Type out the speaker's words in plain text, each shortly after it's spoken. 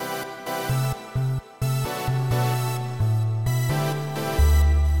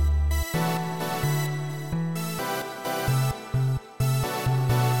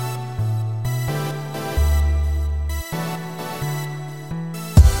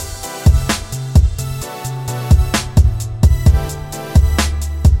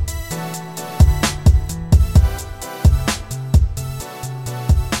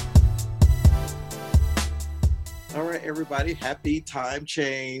everybody. Happy time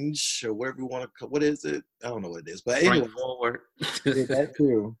change, or whatever you want to. What is it? I don't know what it is, but Bring anyway, forward. yeah, that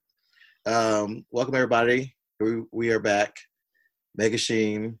too. Welcome everybody. We are back. Mega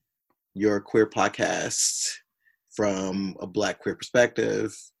Sheen, your queer podcast from a Black queer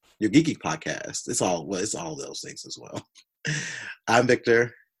perspective. Your geeky podcast. It's all those things as well. I'm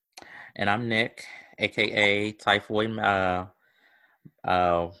Victor. And I'm Nick, aka Typhoid Raheem.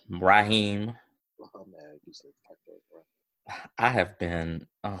 Oh man, you said typhoid, bro. I have been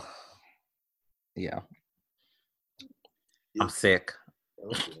yeah. I'm sick.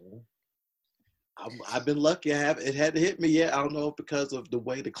 Okay. I've been lucky. It hadn't hit me yet. I don't know if because of the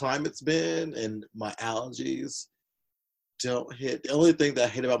way the climate's been and my allergies don't hit. The only thing that I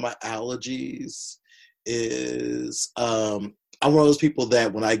hate about my allergies is I'm one of those people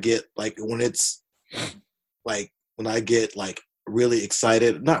that when I get really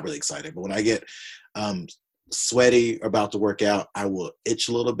excited, not really excited, but when I get sweaty or about to work out, I will itch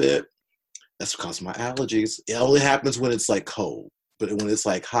a little bit. That's because of my allergies. It only happens when it's like cold, but when it's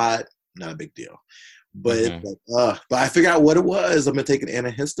like hot, not a big deal. But it's like, but I figured out what it was. I've been taking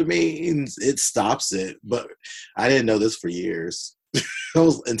antihistamines. It stops it, but I didn't know this for years.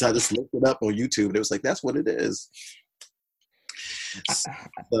 Until I just looked it up on YouTube, and it was like, that's what it is. So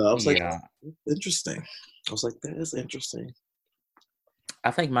I was like, interesting. I was like, that is interesting.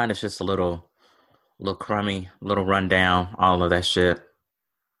 I think mine is just a little crummy, little rundown, all of that shit.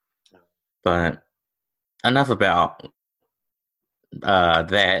 But enough about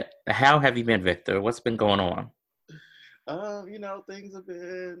that. How have you been, Victor? What's been going on? Things have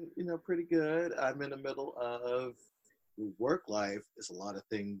been, pretty good. I'm in the middle of work life. It's a lot of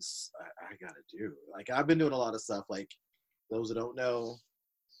things I gotta do. Like I've been doing a lot of stuff. Like those who don't know,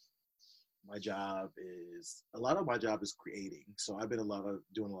 my job is creating. So I've been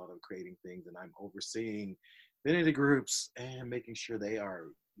doing a lot of creating things, and I'm overseeing many of the groups and making sure they are,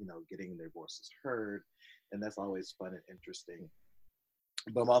 getting their voices heard. And that's always fun and interesting.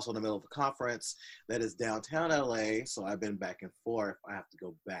 But I'm also in the middle of a conference that is downtown LA. So I've been back and forth. I have to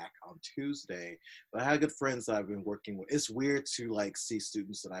go back on Tuesday. But I have good friends that I've been working with. It's weird to see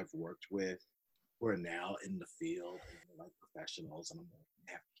students that I've worked with who are now in the field and like professionals. And I'm like,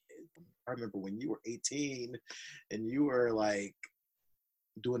 I remember when you were 18 and you were like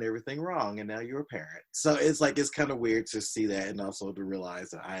doing everything wrong, and now you're a parent. So it's kind of weird to see that, and also to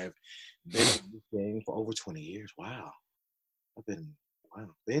realize that I have been in this game for over 20 years. Wow. But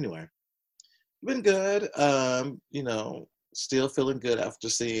anyway, been good. Still feeling good after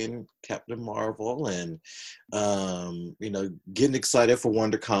seeing Captain Marvel, and getting excited for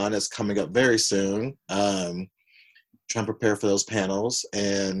WonderCon that's coming up very soon. Trying to prepare for those panels,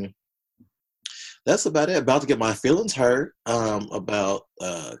 and that's about it. About to get my feelings hurt about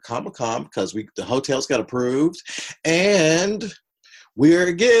Comic-Con because the hotels got approved, and we're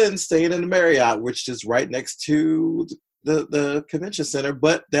again staying in the Marriott, which is right next to the convention center,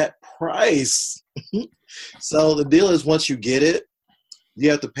 but that price. So the deal is once you get it, you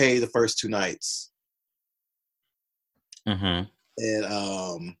have to pay the first 2 nights. Mm-hmm. And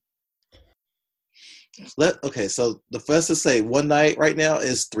so the first to say one night right now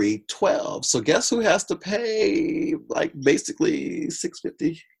is $312. So guess who has to pay like basically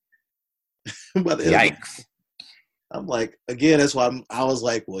 $650 by the end. Yikes. I'm like, again, that's why I was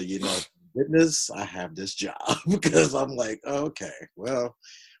like, well, goodness, I have this job because I'm like, okay, well,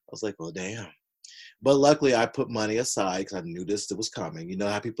 I was like, well, damn. But luckily, I put money aside because I knew it was coming. You know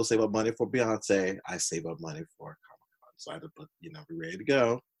how people save up money for Beyonce? I save up money for Comic-Con, so I had to put, be ready to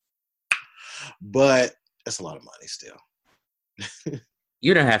go. But that's a lot of money still.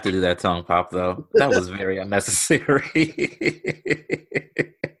 You didn't have to do that tongue pop, though. That was very unnecessary.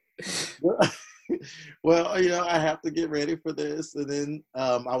 Well, I have to get ready for this. And then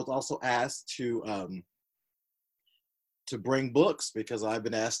I was also asked to bring books because I've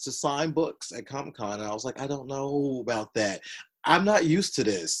been asked to sign books at Comic-Con. And I was like, I don't know about that. I'm not used to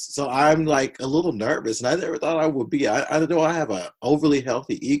this. So I'm like a little nervous. And I never thought I would be. I don't know. I have an overly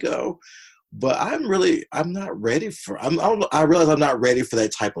healthy ego. But I'm not ready I realize I'm not ready for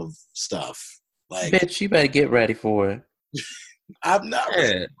that type of stuff. Like, bitch, you better get ready for it. I'm not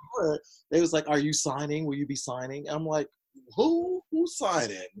ready for it. They was like, are you signing? Will you be signing? I'm like, who's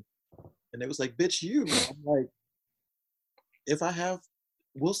signing? And they was like, bitch, you. I'm like, if I have,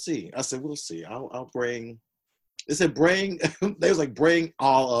 we'll see. I said, we'll see. I'll bring, they said, they was like, bring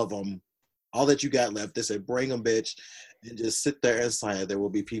all of them. All that you got left. They said, bring them, bitch. And just sit there and sign it. There will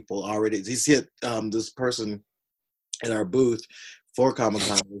be people already. You see it, this person in our booth for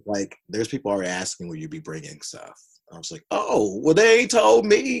Comic-Con was like, there's people already asking, will you be bringing stuff? I was like, oh, well, they ain't told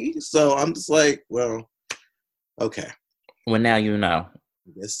me. So I'm just like, well, okay. Well, now you know.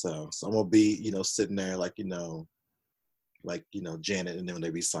 I guess so. So I'm gonna be, sitting there Janet and them, they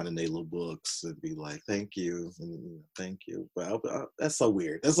be signing their little books and be like, "Thank you, and, thank you." But that's so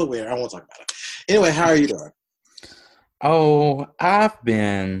weird. That's so weird. I won't talk about it. Anyway, how are you doing? Oh,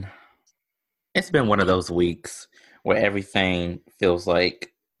 it's been one of those weeks where everything feels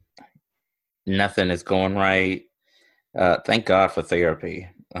like nothing is going right. Thank God for therapy.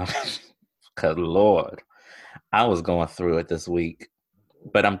 Cause Lord, I was going through it this week,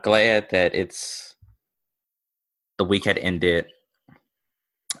 but I'm glad that the week had ended.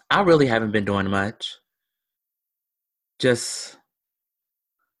 I really haven't been doing much. Just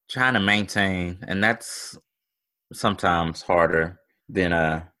trying to maintain, and that's sometimes harder than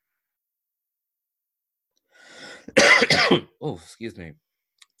oh, excuse me.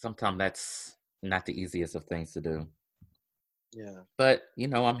 Sometimes that's not the easiest of things to do. Yeah. But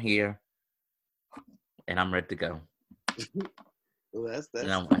I'm here and I'm ready to go. Well, that's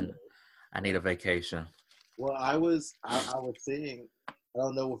I need a vacation. Well, I was seeing. I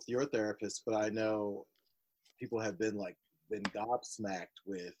don't know with your therapist, but I know people have been gobsmacked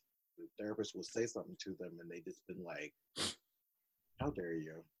with the therapist will say something to them and they just been like, "How dare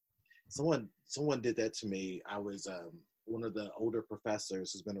you?" Someone did that to me. I was one of the older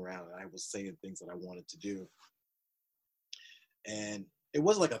professors who's been around, and I was saying things that I wanted to do, and it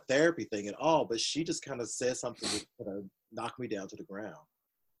wasn't like a therapy thing at all. But she just kind of said something that kind of knocked me down to the ground.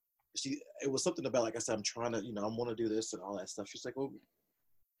 It was something about, like I said, I'm trying to, I want to do this and all that stuff. She's like, well,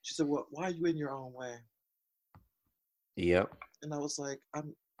 she said, well, why are you in your own way? Yep. And I was like,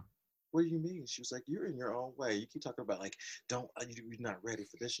 what do you mean? She was like, you're in your own way. You keep talking about like, you're not ready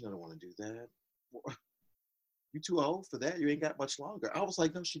for this. You don't want to do that. You're too old for that. You ain't got much longer. I was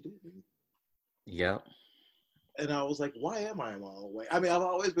like, no, she didn't. Yep. And I was like, why am I in my own way? I mean, I've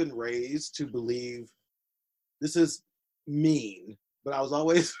always been raised to believe, this is mean, but I was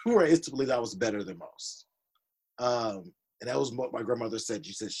always raised to believe I was better than most. And that was what my grandmother said.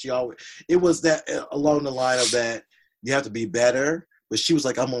 She said it was that along the line of that you have to be better. But she was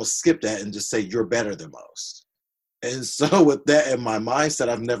like, I'm going to skip that and just say you're better than most. And so with that in my mindset,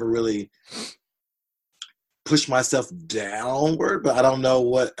 I've never really pushed myself downward, but I don't know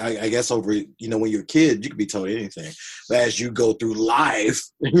what, I guess over, when you're a kid, you can be told anything. But as you go through life,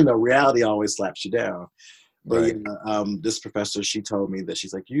 reality always slaps you down. But right. This professor, she told me that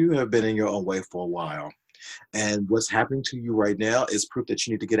she's like, you have been in your own way for a while. And what's happening to you right now is proof that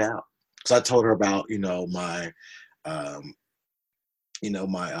you need to get out. Because I told her about, my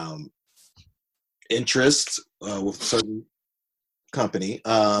interest with a certain company,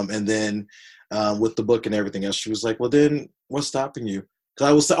 and then with the book and everything else. She was like, well, then what's stopping you? Because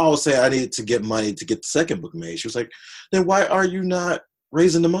I was always say I needed to get money to get the second book made. She was like, then why are you not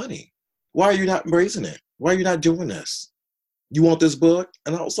raising the money? Why are you not raising it? Why are you not doing this? You want this book?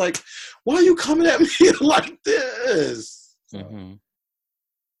 And I was like, why are you coming at me like this? Mm-hmm.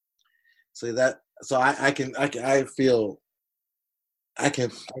 So I feel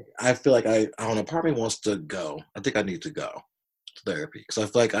like I don't know, part of me wants to go. I think I need to go to therapy because I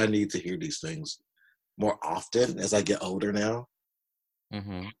feel like I need to hear these things more often as I get older now.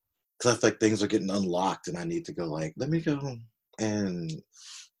 Mm-hmm. Because I feel like things are getting unlocked and I need to go like, let me go and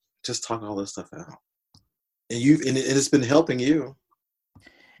just talk all this stuff out. And it's been helping you.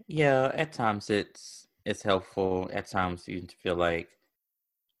 Yeah, at times it's helpful. At times you feel like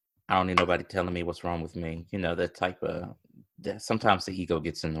I don't need nobody telling me what's wrong with me. That type of that sometimes the ego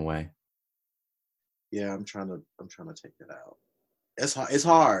gets in the way. Yeah, I'm trying to take it out. It's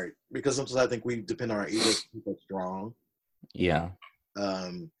hard because sometimes I think we depend on our ego to keep us strong. Yeah.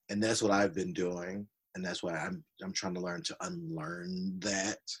 And that's what I've been doing, and that's why I'm trying to learn to unlearn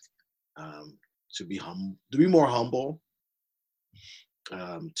that, to be more humble,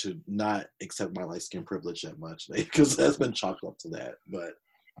 to not accept my light skin privilege that much because that's been chalked up to that. But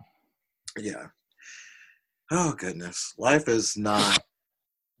yeah, oh goodness, life is not.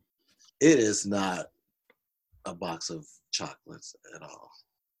 It is not a box of chocolates at all.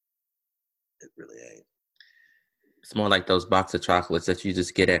 It really ain't. It's more like those box of chocolates that you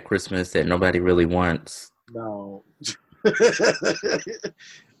just get at Christmas that nobody really wants. No.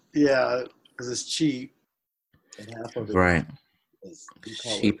 Yeah, because it's cheap, and half of it Right. is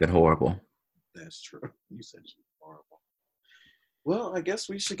Cheap and horrible. That's true. You said cheap and horrible. Well, I guess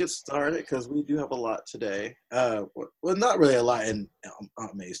we should get started because we do have a lot today. Well, not really a lot in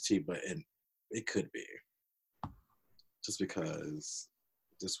Aunt May's tea, but it could be, just because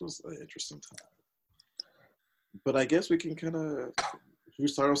this was an interesting time. But I guess we can should we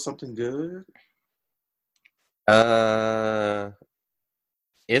start with something good?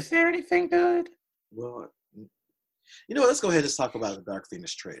 Is there anything good? Well, You know what? Let's go ahead and just talk about the Dark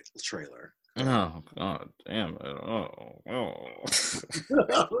Phoenix trailer. Oh God, damn it! Oh.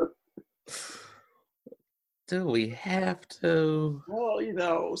 Do we have to?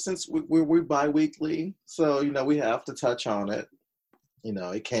 Well, since we're bi-weekly, so we have to touch on it.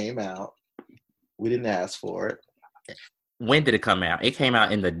 It came out. We didn't ask for it. When did it come out? It came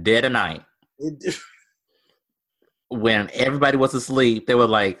out in the dead of night. It, when everybody was asleep, they were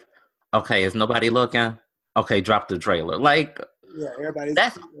like, "Okay, is nobody looking? Okay, drop the trailer." Like, yeah, everybody's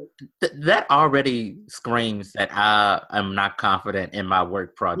that already screams that I am not confident in my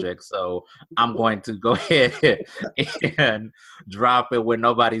work project. So I'm going to go ahead and drop it when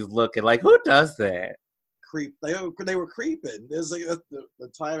nobody's looking. Like, who does that? Creep. They were creeping. There's like the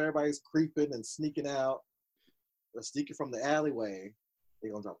time everybody's creeping and sneaking out, or sneaking from the alleyway. They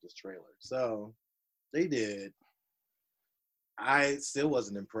gonna drop this trailer. So they did. I still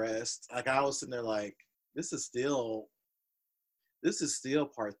wasn't impressed. Like, I was sitting there like, this is still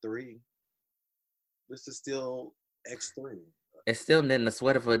part 3. This is still X3. It's still knitting a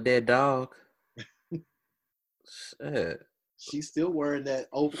sweater for a dead dog. Shit. She's still wearing that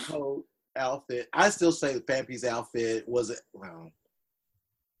overcoat outfit. I still say the Pampy's outfit wasn't. Well,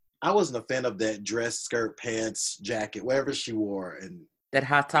 I wasn't a fan of that dress, skirt, pants, jacket, whatever she wore, and that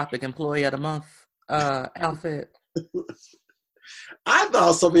Hot Topic Employee of the Month outfit. I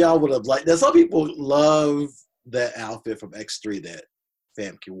thought some of y'all would have liked that. Some people love that outfit from X3 that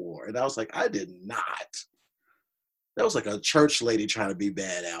Famke wore. And I was like, I did not. That was like a church lady trying to be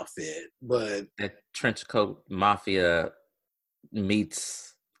bad outfit. But that trench coat mafia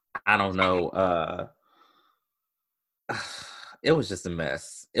meets, I don't know, it was just a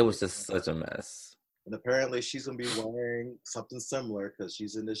mess. It was just such a mess. And apparently she's going to be wearing something similar because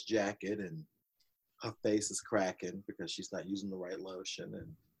she's in this jacket and her face is cracking because she's not using the right lotion. And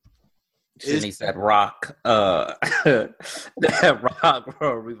she needs that rock, that rock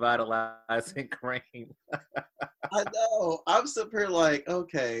for revitalizing cream. I know. I'm sitting here like,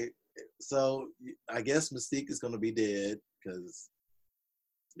 okay, so I guess Mystique is going to be dead because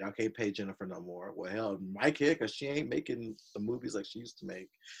y'all can't pay Jennifer no more. Well, hell, Mike here because she ain't making the movies like she used to make.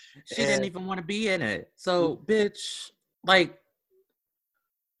 She didn't even want to be in it. So, bitch, like,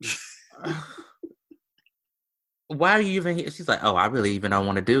 why are you even here? She's like, oh, I really even don't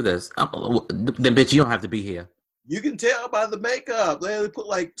want to do this. Then, bitch, you don't have to be here. You can tell by the makeup. They put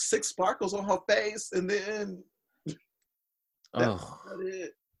like 6 sparkles on her face, and then that's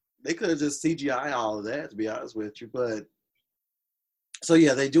it. They could have just CGI all of that, to be honest with you. But so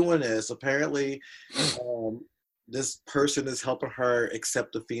yeah, they doing this. Apparently, this person is helping her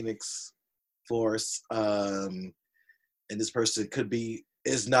accept the Phoenix Force, and this person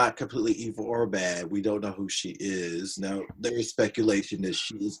is not completely evil or bad. We don't know who she is. Now, there is speculation that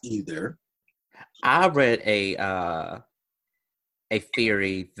she is either. I read a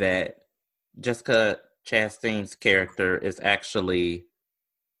theory that Jessica Chastain's character is actually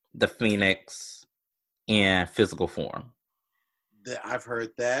the Phoenix in physical form. I've heard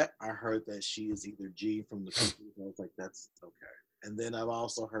that. I heard that she is either Jean from the people. I was like, that's okay. And then I've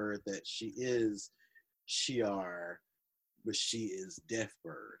also heard that she is Shi'ar, but she is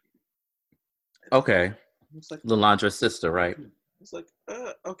Deathbird. Okay. Like, Lilandra's sister, right? It's like,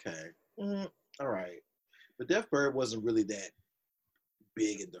 okay. All right. But Deathbird wasn't really that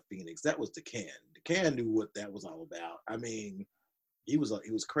big into Phoenix. That was D'Ken. D'Ken knew what that was all about. I mean, he was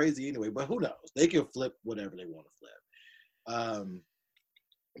crazy anyway, but who knows? They can flip whatever they want to flip.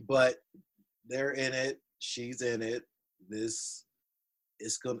 But they're in it. She's in it. It's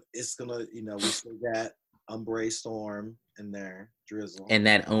gonna, we still got Umbrae Storm in there, Drizzle. And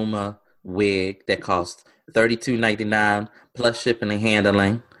that Uma wig that cost $32.99 plus shipping and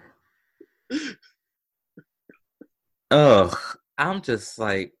handling. Ugh, I'm just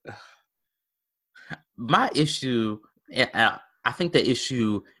like, my issue, I think the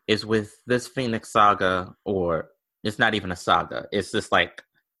issue is with this Phoenix saga, or it's not even a saga. It's just like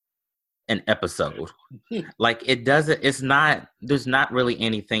an episode. Like, there's not really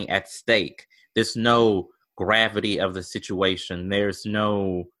anything at stake. There's no gravity of the situation.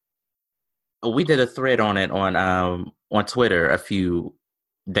 We did a thread on it on Twitter a few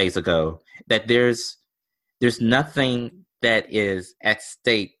days ago, that there's nothing that is at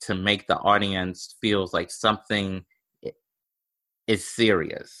stake to make the audience feels like something is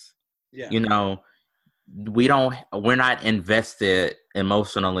serious. Yeah. We're not invested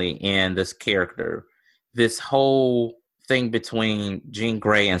emotionally in this character. This whole thing between Jean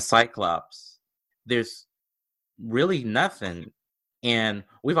Grey and Cyclops, there's really nothing. And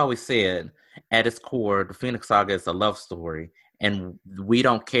we've always said, at its core, the Phoenix Saga is a love story, and we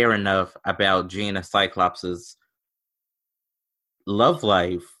don't care enough about Jean and Cyclops' love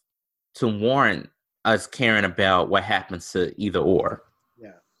life to warrant us caring about what happens to either or.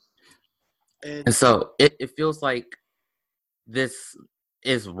 Yeah. And so it feels like this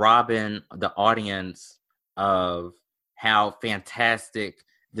is robbing the audience of how fantastic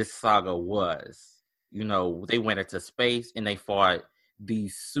this saga was. You know, they went into space and they fought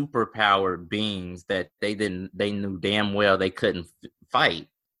these superpowered beings that they knew damn well they couldn't fight.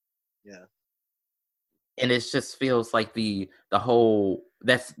 Yeah. And it just feels like the whole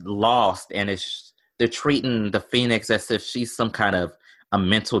that's lost, and they're treating the Phoenix as if she's some kind of a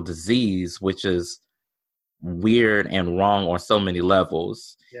mental disease, which is weird and wrong on so many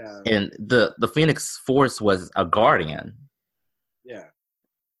levels. Yeah. And the Phoenix Force was a guardian. Yeah.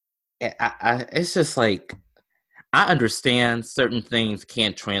 It's just like, I understand certain things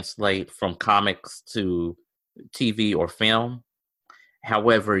can't translate from comics to TV or film.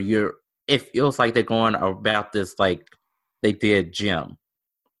 However, it feels like they're going about this like they did Jim.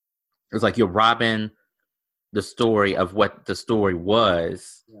 It's like you're robbing the story of what the story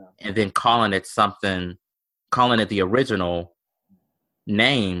was, and then calling it the original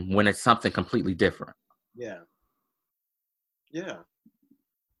name when it's something completely different. Yeah. Yeah.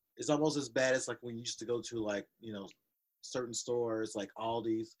 It's almost as bad as like when you used to go to like, you know, certain stores like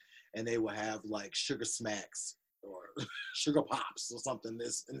Aldi's, and they will have like sugar smacks or sugar pops or something.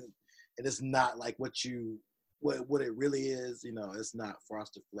 And it's not like what it really is. You know, it's not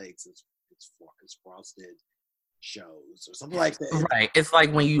Frosted Flakes. It's Frosted Shows or something like that. Right. It's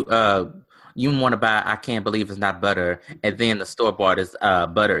like when you want to buy I can't believe it's not butter, and then the store bought is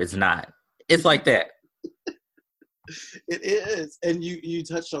butter is not. It's like that. It is. And you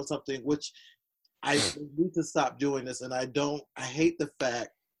touched on something which I need to stop doing this, and I hate the fact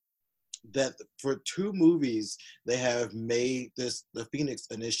that for 2 movies they have made the Phoenix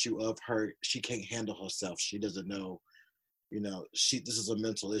an issue of her. She can't handle herself. She doesn't know, you know, this is a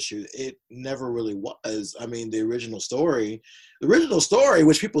mental issue. It never really was. I mean, the original story,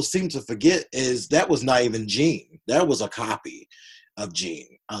 which people seem to forget, is that was not even Jean. That was a copy of Jean.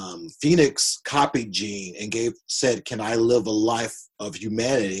 Phoenix copied Jean and said, "Can I live a life of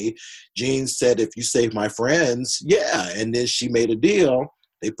humanity?" Jean said, "If you save my friends, yeah." And then she made a deal.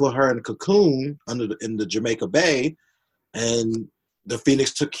 They put her in a cocoon in the Jamaica Bay, and the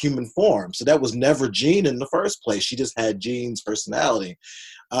Phoenix took human form. So that was never Jean in the first place. She just had Jean's personality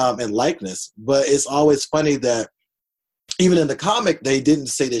and likeness. But it's always funny that even in the comic, they didn't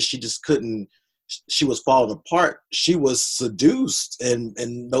say that she was falling apart. She was seduced,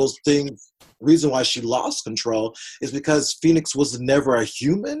 and those things. Reason why she lost control is because Phoenix was never a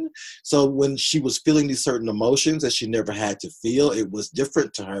human. So when she was feeling these certain emotions that she never had to feel, it was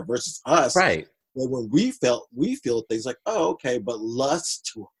different to her versus us. Right. But when we feel things like, oh, okay, but lust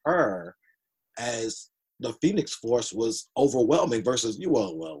to her as the Phoenix Force was overwhelming versus you.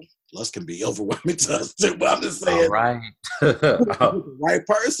 Well, lust can be overwhelming to us too. But I'm just saying, right, the right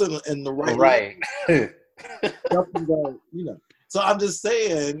person and the right, you know. So I'm just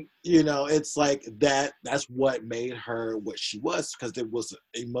saying, you know, it's like that. That's what made her what she was, because there was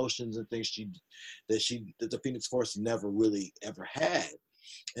emotions and things that the Phoenix Force never really ever had,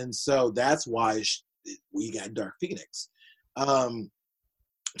 and so that's why we got Dark Phoenix.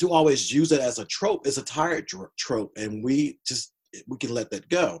 To always use it as a trope is a tired trope, and we can let that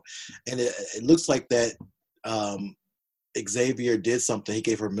go. And it looks like that Xavier did something. He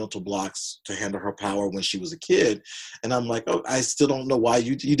gave her mental blocks to handle her power when she was a kid. And I'm like, oh, I still don't know why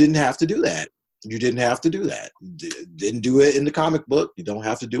you didn't have to do that. You didn't have to do that. Didn't do it in the comic book. You don't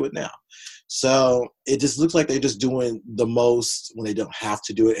have to do it now. So it just looks like they're just doing the most when they don't have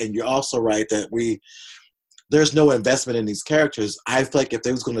to do it. And you're also right that there's no investment in these characters. I feel like if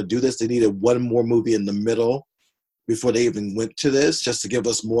they was going to do this, they needed one more movie in the middle before they even went to this, just to give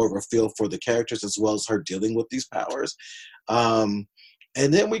us more of a feel for the characters as well as her dealing with these powers. And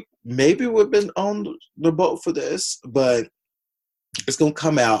then we've been on the boat for this, but it's going to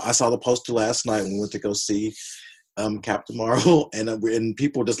come out. I saw the poster last night when we went to go see Captain Marvel, and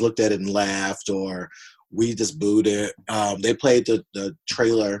people just looked at it and laughed, or we just booed it. They played the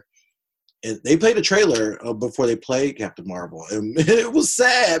trailer. And they played a trailer before they played Captain Marvel. And it was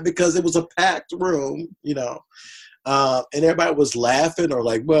sad because it was a packed room, you know. And everybody was laughing or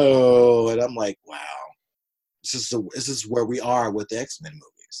like, whoa. And I'm like, wow. This is where we are with the X-Men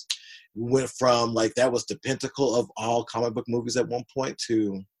movies. We went from like that was the pinnacle of all comic book movies at one point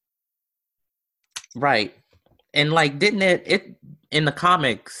to... Right. And like, didn't it in the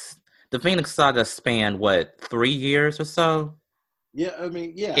comics, the Phoenix Saga spanned, 3 years or so? Yeah, I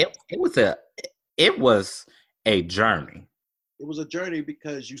mean, yeah. It was a journey. It was a journey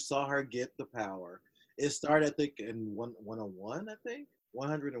because you saw her get the power. it started, I think, in 101, I think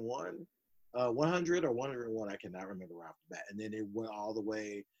 101, 100 or 101. I cannot remember right off the bat. And then it went all the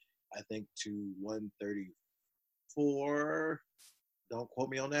way, I think, to 134. Don't quote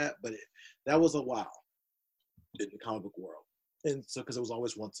me on that, but that was a while in the comic book world. And so, because it was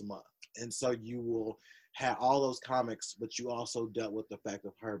always once a month, and so you will have all those comics, but you also dealt with the fact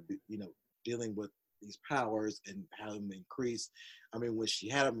of her, dealing with these powers and how them increase. I mean, when she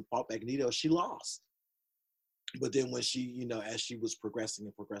had him fought Magneto, she lost. But then when she, as she was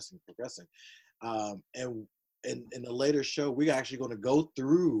progressing, and in the later show, we're actually going to go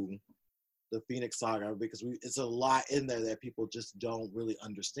through the Phoenix Saga because it's a lot in there that people just don't really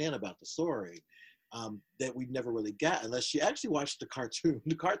understand about the story, that we never really got unless you actually watched the cartoon.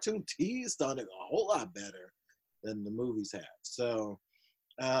 The cartoon teased on it a whole lot better than the movies have. So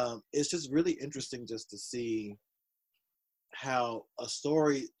it's just really interesting just to see how a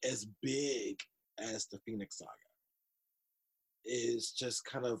story as big as the Phoenix Saga is just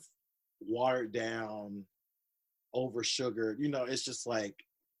kind of watered down, over sugared. It's just like,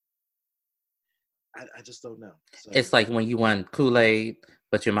 I just don't know. So, it's like when you want Kool-Aid,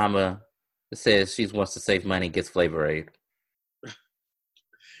 but your mama says she wants to save money, gets Flavor Aid.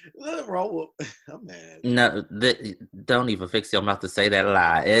 Nothing wrong with, I'm mad. No, don't even fix your mouth to say that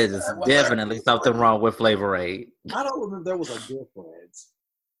lie. It is definitely something wrong with Flavor Aid. I don't remember there was a difference.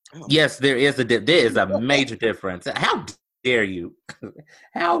 Yes, there is a major difference. How dare you?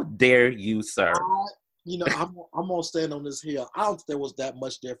 How dare you, sir? I'm gonna stand on this hill. I don't think there was that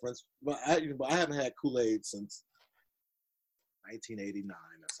much difference, but I haven't had Kool-Aid since 1989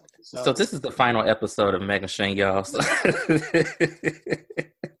 or something. So this is the final episode of Megan Shane, y'all.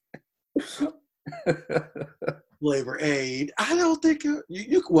 Flavor Aid. I don't think you.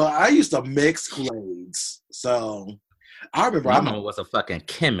 Well, I used to mix Kool-Aids, so I remember. My mama was a fucking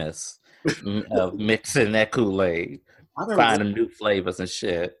chemist of mixing that Kool-Aid, finding new flavors and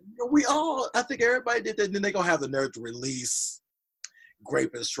shit. I think everybody did that. And then they gonna have the nerve to release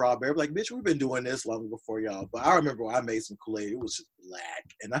grape and strawberry. Like, bitch, we've been doing this long before y'all. But I remember when I made some Kool-Aid, it was just black,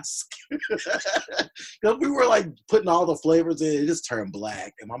 and because we were like putting all the flavors in, it just turned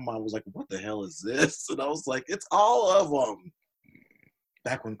black. And my mom was like, "What the hell is this?" And I was like, "It's all of them."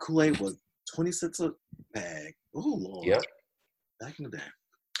 Back when Kool-Aid was 20 cents a bag. Oh Lord. Yep. Back in the day.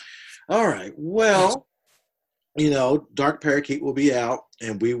 All right. Well, Dark Parakeet will be out,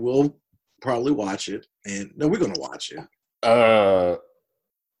 and we will probably watch it. And no, we're gonna watch it. Well,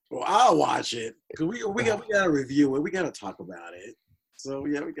 I'll watch it. We gotta review it. We gotta talk about it. So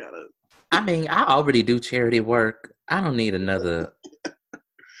yeah, we gotta. I mean, I already do charity work. I don't need another.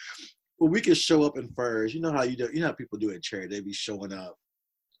 Well, we can show up in furs. You know how you do. You know how people do at charity. They be showing up.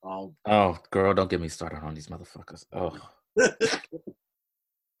 All. Oh, girl, don't get me started on these motherfuckers. Oh.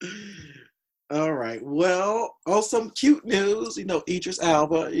 All right. Well, on some cute news, Idris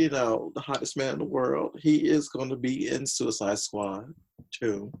Elba, the hottest man in the world, he is going to be in Suicide Squad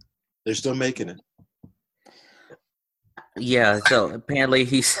 2. They're still making it. Yeah, so apparently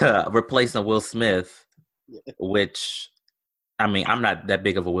he's replacing Will Smith, which, I mean, I'm not that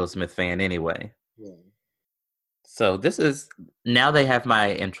big of a Will Smith fan anyway. Yeah. So now they have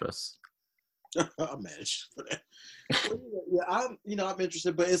my interest. I'm mad for that. Yeah, I'm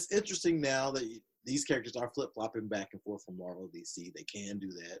interested, but it's interesting now that these characters are flip-flopping back and forth from Marvel to DC. They can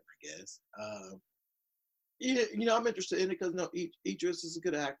do that, I guess. I'm interested in it because Idris is a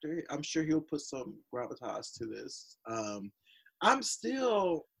good actor. I'm sure he'll put some gravitas to this. I'm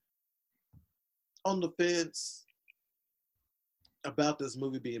still on the fence about this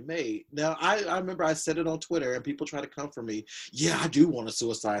movie being made. Now, I remember I said it on Twitter, and people try to come for me. Yeah, I do want a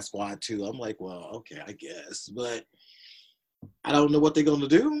Suicide Squad 2. I'm like, well, okay, I guess. But I don't know what they're going to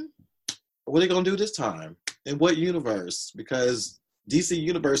do. What are they going to do this time? In what universe? Because DC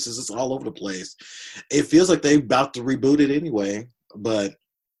Universe is just all over the place. It feels like they're about to reboot it anyway, but...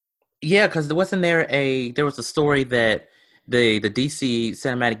 Yeah, because there was a story that the DC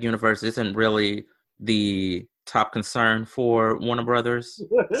Cinematic Universe isn't really the top concern for Warner Brothers.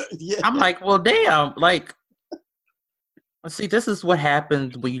 Yeah. I'm like, well, damn, like, see, this is what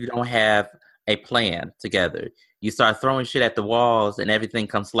happens when you don't have a plan together. You start throwing shit at the walls and everything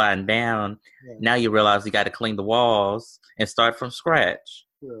comes sliding down. Yeah. Now you realize you got to clean the walls and start from scratch.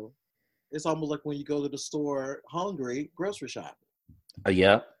 True. It's almost like when you go to the store hungry, grocery shopping.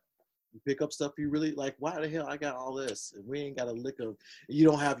 Yeah. You pick up stuff you really like. Why the hell I got all this? And we ain't got a lick of. You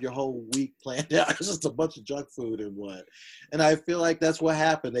don't have your whole week planned out. It's just a bunch of junk food and what. And I feel like that's what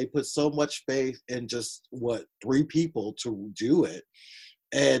happened. They put so much faith in just 3 people to do it,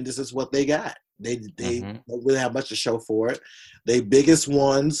 and this is what they got. They don't really have much to show for it. They biggest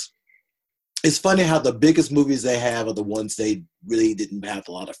ones it's funny how the biggest movies they have are the ones they really didn't have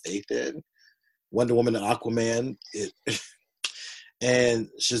a lot of faith in. Wonder Woman and Aquaman. And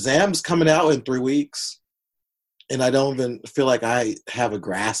Shazam's coming out in 3 weeks. And I don't even feel like I have a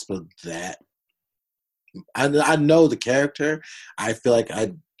grasp of that. I know the character. I feel like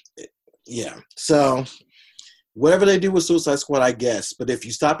yeah. So whatever they do with Suicide Squad, I guess. But if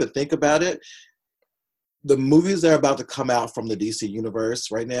you stop and think about it, the movies that are about to come out from the DC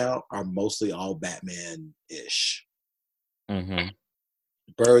universe right now are mostly all Batman-ish. Mm-hmm.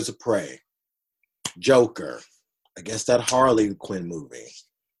 Birds of Prey, Joker, I guess that Harley Quinn movie,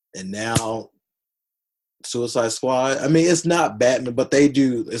 and now Suicide Squad. I mean, it's not Batman, but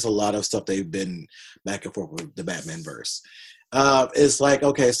there's a lot of stuff they've been back and forth with the Batman verse. It's like,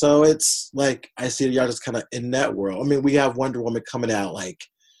 okay, so it's like, I see y'all just kind of in that world. I mean, we have Wonder Woman coming out, like,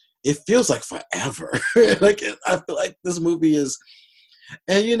 it feels like forever. Like, I feel like this movie is,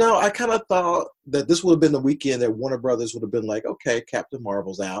 and I kind of thought that this would have been the weekend that Warner Brothers would have been like, okay, Captain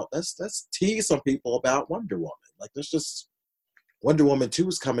Marvel's out. Let's tease some people about Wonder Woman. Like, let's just, Wonder Woman 2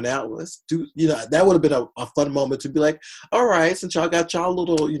 is coming out. Let's do, that would have been a fun moment to be like, all right, since y'all got y'all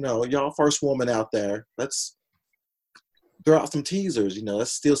little, y'all first woman out there, let's throw out some teasers,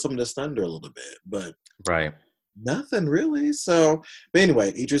 let's steal some of this thunder a little bit. But right. Nothing really. So, but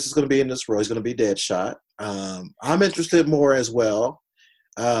anyway, Idris is going to be in this role. He's going to be Deadshot. I'm interested more as well.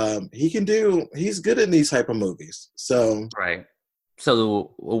 He's good in these type of movies. So, right.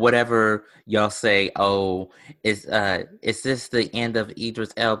 So whatever y'all say, is this the end of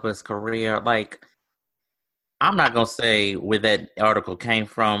Idris Elba's career? Like, I'm not gonna say where that article came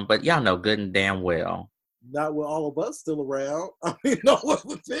from, but y'all know good and damn well. Not with all of us still around. I mean, no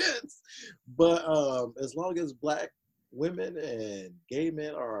offense. But as long as Black women and gay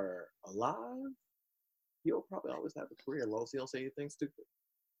men are alive, he'll probably always have a career as long as he don't say anything stupid.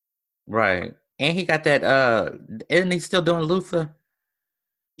 Right. And he got that isn't he still doing Luther?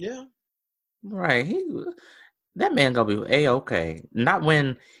 Yeah. Right. That man gonna be A-okay. Not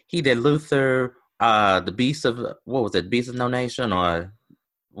when he did Luther, the Beast of, what was it, Beast of No Nation, or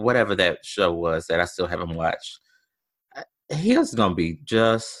whatever that show was that I still haven't watched. He's gonna be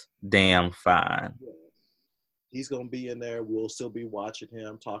just damn fine. Yeah. He's gonna be in there. We'll still be watching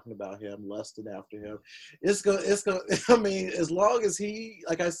him, talking about him, lusting after him. It's gonna. I mean, as long as he,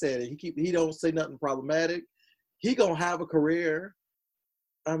 like I said, he don't say nothing problematic, he gonna have a career.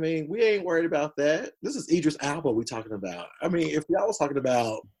 I mean, we ain't worried about that. This is Idris Elba we talking about. I mean, if y'all was talking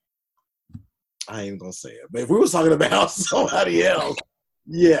about, I ain't gonna say it, but if we was talking about somebody else,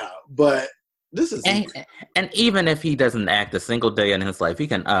 yeah. But this is and even if he doesn't act a single day in his life,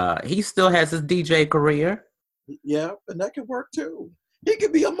 he still has his DJ career. Yeah, and that could work too. He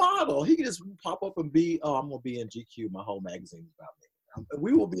could be a model. He could just pop up and be, I'm gonna be in GQ. My whole magazine's about me.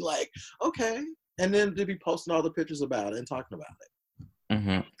 We will be like, okay, and then to be posting all the pictures about it and talking about it.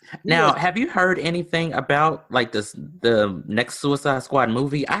 Mm-hmm. Now, have you heard anything about like the next Suicide Squad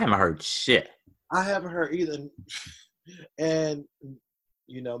movie? I haven't heard shit. I haven't heard either, and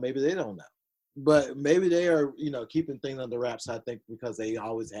maybe they don't know, but maybe they are keeping things under wraps. I think because they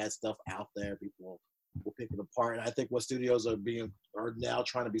always had stuff out there, people will pick it apart. And I think what studios are now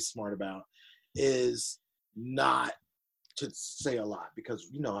trying to be smart about is not to say a lot, because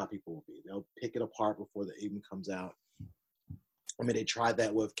you know how people will be. They'll pick it apart before it even comes out. I mean, they tried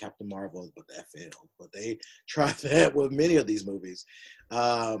that with Captain Marvel, but that failed. But they tried that with many of these movies.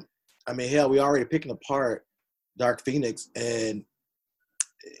 I mean, hell, we already picking apart Dark Phoenix, and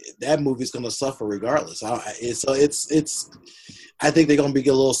that movie's going to suffer regardless. I think they're going to be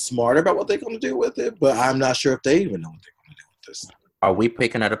a little smarter about what they're going to do with it, but I'm not sure if they even know what they're going to do with this. Are we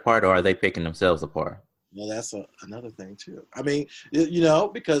picking it apart, or are they picking themselves apart? Well, that's another thing too. I mean,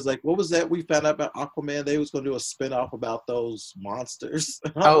 because like, what was that we found out about Aquaman? They was going to do a spinoff about those monsters.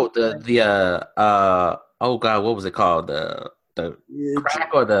 Oh, oh God, what was it called? The crack,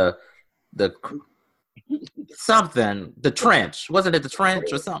 or the something, the trench. Wasn't it the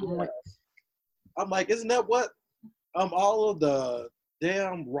trench or something? Yeah. I'm like, isn't that what all of the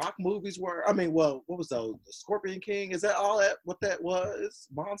damn rock movies were? I mean, well, what was the Scorpion King? Is that all that what that was?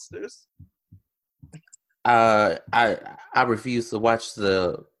 Monsters? I refuse to watch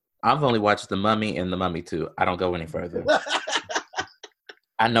I've only watched The Mummy and The Mummy 2. I don't go any further.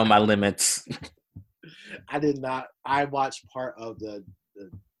 I know my limits. I did not. I watched part of the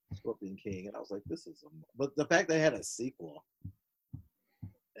Scorpion King, and I was like, "This is." But the fact they had a sequel,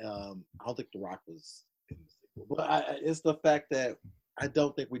 I don't think The Rock was in the sequel. But it's the fact that I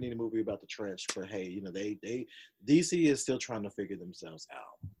don't think we need a movie about the trench. But hey, they DC is still trying to figure themselves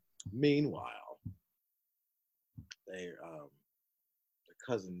out. Meanwhile, the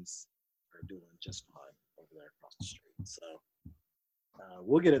cousins are are doing just fine over there across the street. So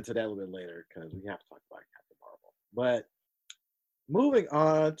we'll get into that a little bit later because we have to talk about Captain Marvel. But moving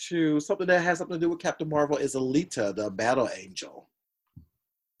on to something that has something to do with Captain Marvel is Alita, the Battle Angel.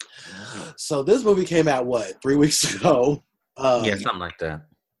 So this movie came out, 3 weeks ago? Yeah, something like that.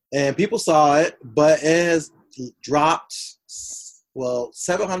 And people saw it, but it has dropped,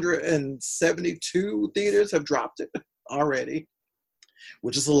 772 theaters have dropped it already,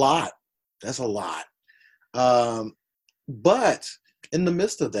 which is a lot. That's a lot. But in the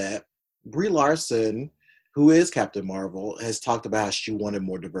midst of that, Brie Larson, who is Captain Marvel, has talked about how she wanted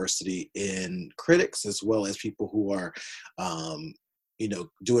more diversity in critics as well as people who are,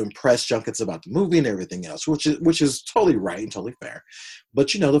 doing press junkets about the movie and everything else, which is totally right and totally fair. But,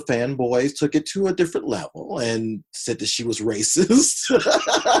 the fanboys took it to a different level and said that she was racist.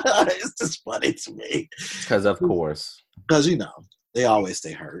 It's just funny to me. Because, of course. Because, they always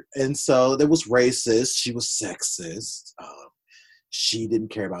stay hurt. And so there was racist. She was sexist. She didn't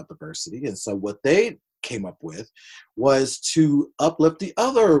care about diversity. And so what they came up with was to uplift the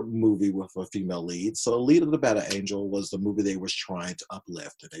other movie with a female lead. So Alita the Battle Angel was the movie they was trying to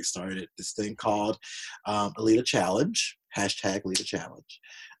uplift. And they started this thing called Alita Challenge, hashtag Alita Challenge,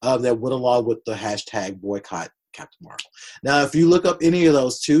 that went along with the hashtag boycott Captain Marvel. Now, if you look up any of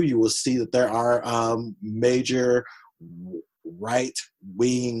those two, you will see that there are major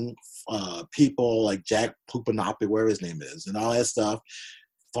right-wing people like Jack Pupanopi, whatever his name is, and all that stuff,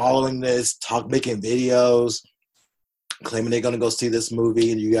 following this, making videos, claiming they're going to go see this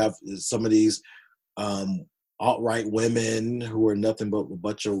movie. And you have some of these alt-right women who are nothing but a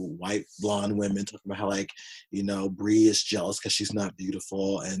bunch of white blonde women talking about how, Brie is jealous because she's not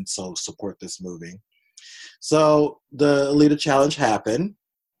beautiful and so support this movie. So the Alita Challenge happened.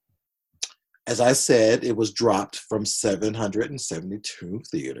 As I said, it was dropped from 772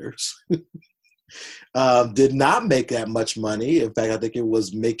 theaters. Did not make that much money. In fact, I think it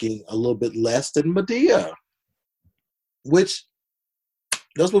was making a little bit less than Medea, which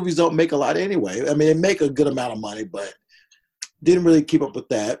those movies don't make a lot anyway. I mean, they make a good amount of money, but didn't really keep up with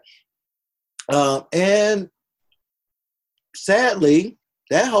that. And sadly,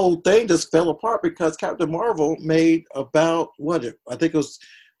 that whole thing just fell apart because Captain Marvel made about, I think it was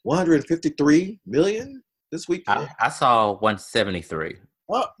 153 million this weekend. I saw 173.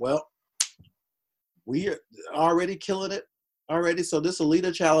 Oh, well, we are already killing it already. So this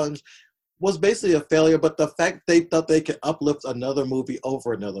Alita Challenge was basically a failure, but the fact they thought they could uplift another movie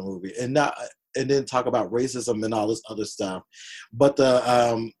over another movie and then talk about racism and all this other stuff. But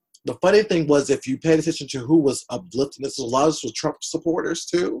the funny thing was, if you paid attention to who was uplifting this, a lot of this was Trump supporters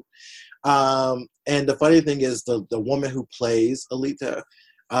too. And the funny thing is the woman who plays Alita,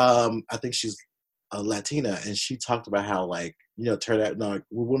 I think she's a Latina, and she talked about how turn out, no,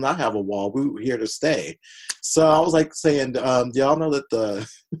 we will not have a wall. We're here to stay. So I was saying, do y'all know that the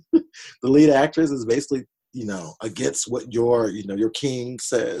the lead actress is basically, against what your king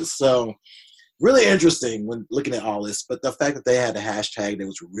says. So really interesting when looking at all this. But the fact that they had a hashtag that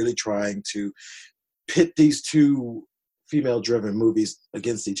was really trying to pit these two female-driven movies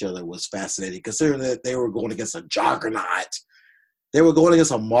against each other was fascinating, considering that they were going against a juggernaut. They were going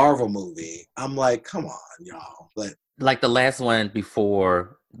against a Marvel movie. I'm like, come on, y'all. But like the last one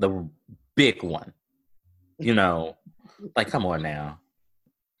before the big one, come on now.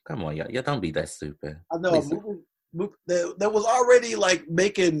 Come on, y'all don't be that stupid. I know a movie that was already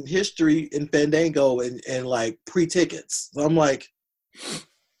making history in Fandango and pre-tickets. So I'm like,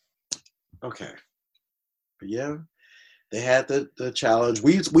 okay. But yeah, they had the challenge.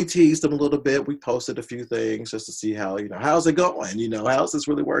 We teased them a little bit. We posted a few things just to see how, how's it going? How's this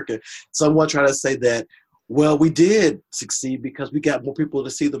really working? Someone tried to say that, well, we did succeed because we got more people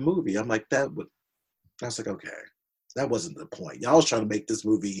to see the movie. I'm like, I was like, okay, that wasn't the point. Y'all was trying to make this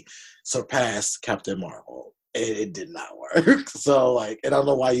movie surpass Captain Marvel, and it did not work. So, and I don't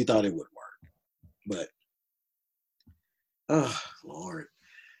know why you thought it would work. But, oh, Lord.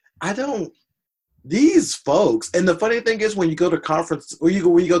 These folks, and the funny thing is when you go to conference, or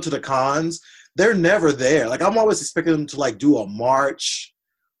when you go to the cons, they're never there. I'm always expecting them to do a march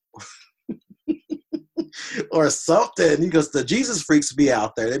or something, because the Jesus freaks be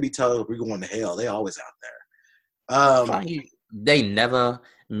out there. They be telling us we're going to hell. They always out there. They never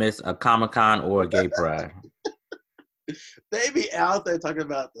miss a Comic-Con or a gay pride. They be out there talking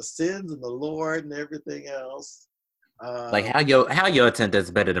about the sins of the Lord and everything else. How your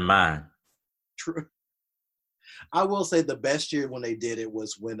attendance better than mine? True. I will say the best year when they did it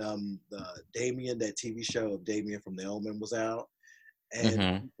was when the Damien, that TV show of Damien from The Omen was out. and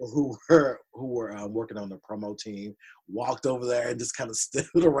Mm-hmm. people who were working on the promo team walked over there and just kind of stood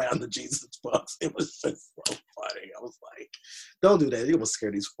around the Jesus books. It was just so funny. I was like, "Don't do that. You're gonna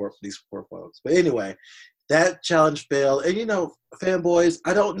scare these poor folks." But anyway, that challenge failed. And fanboys,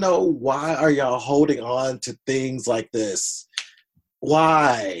 I don't know why are y'all holding on to things like this.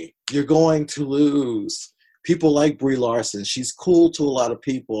 Why? You're going to lose. People like Brie Larson. She's cool to a lot of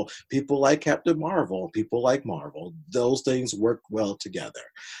people. People like Captain Marvel. People like Marvel. Those things work well together.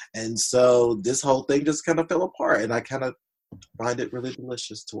 And so this whole thing just kind of fell apart. And I kind of find it really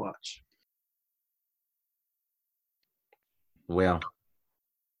delicious to watch. Well,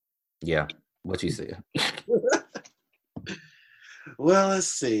 yeah, what you said. Well, let's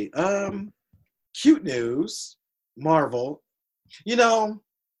see. Cute news. Marvel.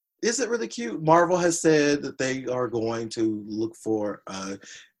 Is it really cute? Marvel has said that they are going to look for a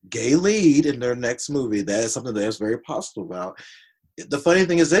gay lead in their next movie. That is something that's very positive about. The funny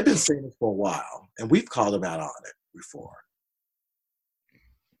thing is they've been saying it for a while, and we've called them out on it before.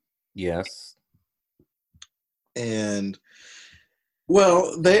 Yes. And,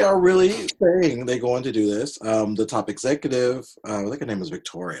 well, they are really saying they're going to do this. The top executive, I think her name is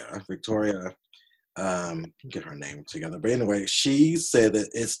Victoria. Victoria, get her name together. But anyway, she said that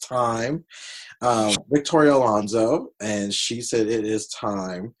it's time. Victoria Alonso, and she said it is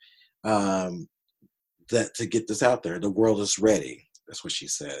time that to get this out there. The world is ready. That's what she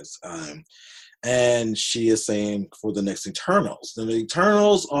says. And she is saying for the next Eternals. The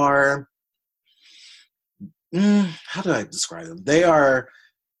Eternals are, how do I describe them? They are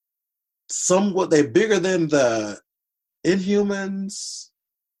they're bigger than the Inhumans,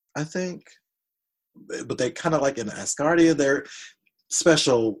 I think. But they kind of like in Asgardia, they're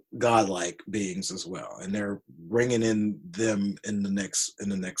special godlike beings as well, and they're bringing in them in the next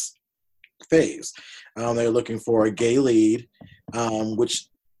phase. They're looking for a gay lead, which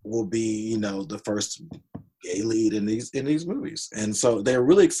will be the first gay lead in these movies, and so they're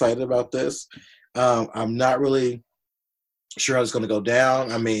really excited about this. I'm not really sure how it's going to go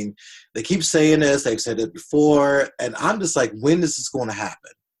down. I mean, they keep saying this, they've said it before, and I'm just like, when is this going to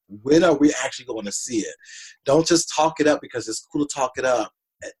happen? When are we actually going to see it? Don't just talk it up because it's cool to talk it up,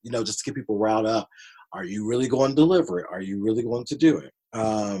 just to get people riled up. Are you really going to deliver it? Are you really going to do it?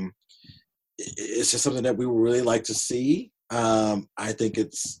 It's just something that we would really like to see. I think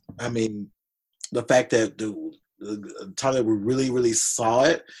the fact that the time that we really, really saw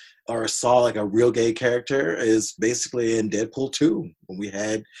it or saw like a real gay character is basically in Deadpool 2 when we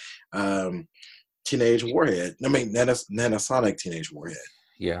had Teenage Warhead. I mean, Nanosonic Teenage Warhead.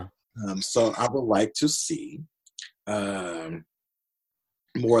 Yeah. So I would like to see more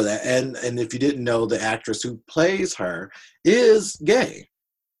of that. And if you didn't know, the actress who plays her is gay,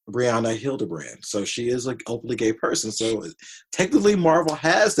 Brianna Hildebrand. So she is an openly gay person. So technically Marvel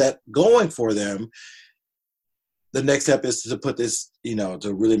has that going for them. The next step is to put this,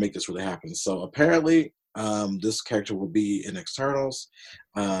 to really make this really happen. So apparently this character will be in Externals,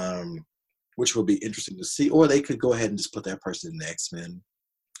 which will be interesting to see. Or they could go ahead and just put that person in the X-Men.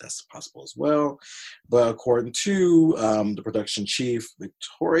 That's possible as well. But according to the production chief,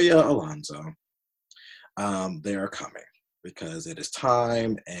 Victoria Alonso, they are coming because it is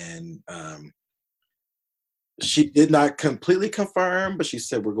time. And she did not completely confirm, but she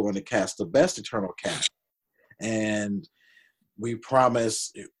said we're going to cast the best Eternal cast. And we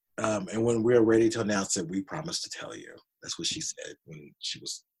promise, and when we're ready to announce it, we promise to tell you. That's what she said when she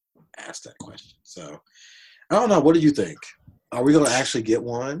was asked that question. So I don't know. What do you think? Are we going to actually get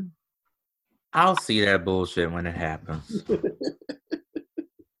one? I'll see that bullshit when it happens.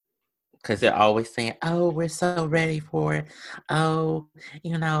 Because they're always saying, oh, we're so ready for it. Oh,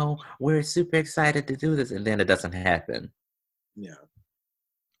 we're super excited to do this. And then it doesn't happen. Yeah.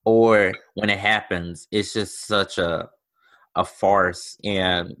 Or when it happens, it's just such a farce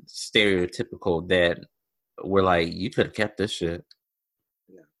and stereotypical that we're like, you could have kept this shit.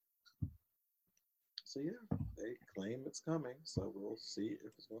 Yeah. So, yeah, they claim it's coming. So we'll see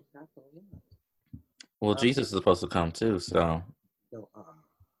if it's going to happen or not. Well, Jesus is supposed to come too, so. No,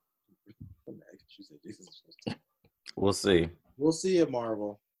 she said Jesus is supposed to. We'll see. We'll see at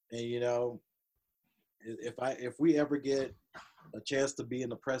Marvel. And, if we ever get a chance to be in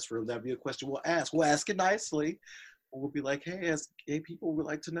the press room, that'd be a question we'll ask. We'll ask it nicely. We'll be like, hey, as gay people, we'd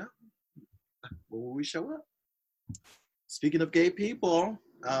like to know. When will we show up? Speaking of gay people,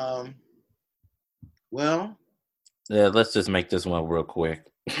 well. Yeah, let's just make this one real quick.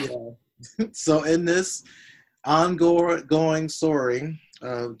 Yeah. So in this ongoing story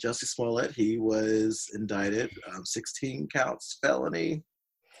of Jussie Smollett, he was indicted 16 counts felony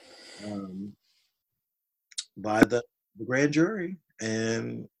by the grand jury.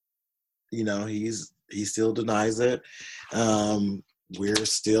 and he still denies it. We're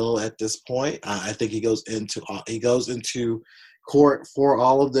still at this point. I think he goes into court for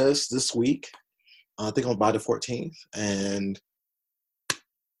all of this week. I think by the 14th, and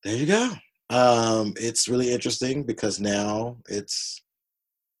there you go. It's really interesting because now it's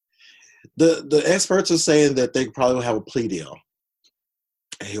the experts are saying that they probably will have a plea deal,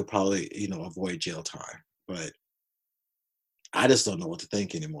 and he'll probably avoid jail time. But I just don't know what to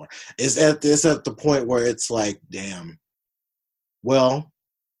think anymore. It's at the point where it's like, damn. Well,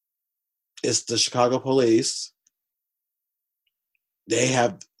 it's the Chicago police. They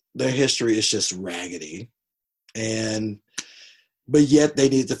have their history is just raggedy, but yet they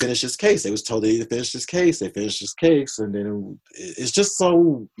need to finish this case. They was told they need to finish this case. They finished this case, and then it's just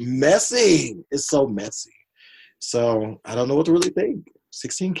so messy. It's so messy. So I don't know what to really think.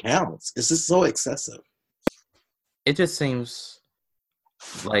 16 counts. It's just so excessive. It just seems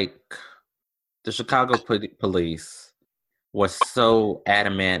like the Chicago police was so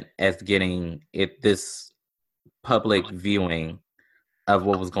adamant as getting this public viewing of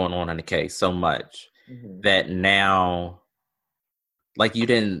what was going on in the case so much that now, like you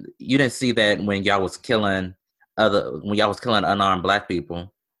didn't see that when y'all was killing unarmed Black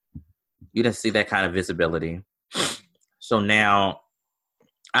people. You didn't see that kind of visibility. So now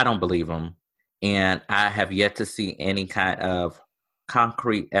I don't believe them. And I have yet to see any kind of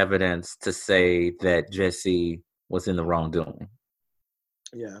concrete evidence to say that Jesse was in the wrongdoing.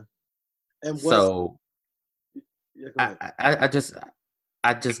 Yeah. And so I just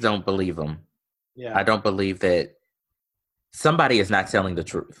don't believe him. Yeah. I don't believe that somebody is not telling the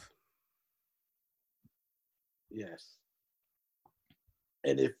truth. Yes.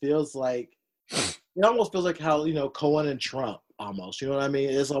 And it almost feels like how, Cohen and Trump almost, you know what I mean?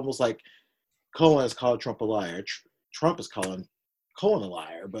 It's almost like Cohen is calling Trump a liar. Trump is calling Cohen a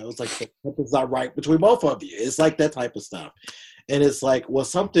liar, but it was like something's not right between both of you. It's like that type of stuff. And it's like, well,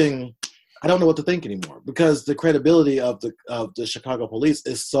 something, I don't know what to think anymore because the credibility of the Chicago police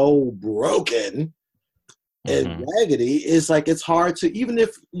is so broken and raggedy. It's like, it's hard to, even if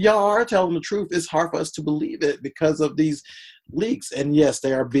y'all are telling the truth, it's hard for us to believe it because of these leaks. And yes,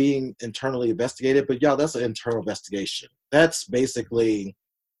 they are being internally investigated, but y'all, that's an internal investigation. That's basically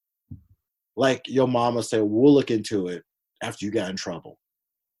like your mama said, we'll look into it after you got in trouble,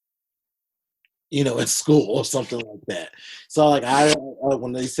 in school or something like that. So like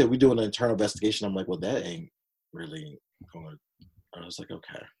when they said we do an internal investigation, I'm like, well, that ain't really going. I was like,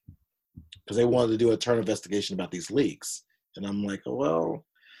 okay, because they wanted to do an internal investigation about these leaks, and I'm like, oh, well,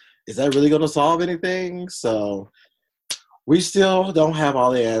 is that really going to solve anything? So we still don't have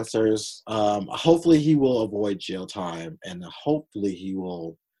all the answers. Hopefully, he will avoid jail time, and hopefully, he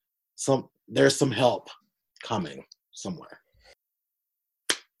will. There's some help coming somewhere.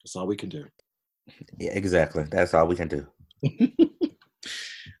 That's all we can do. Yeah, exactly. That's all we can do.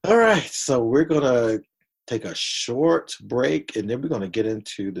 All right. So we're going to take a short break, and then we're going to get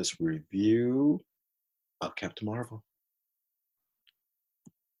into this review of Captain Marvel.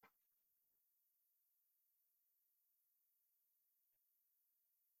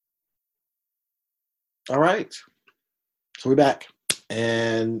 All right. So we're back,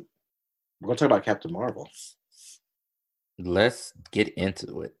 and we're going to talk about Captain Marvel. Let's get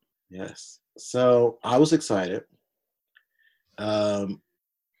into it. Yes. So I was excited. So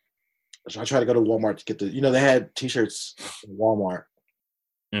I tried to go to Walmart to get they had T-shirts in Walmart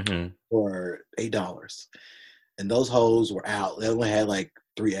for $8, and those hoes were out. They only had like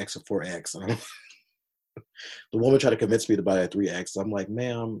 3X or 4X. The woman tried to convince me to buy a 3X. I'm like,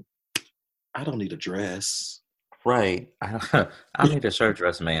 ma'am, I don't need a dress. Right. I need a shirt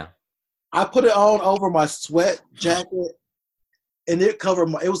dress, ma'am. I put it on over my sweat jacket, and it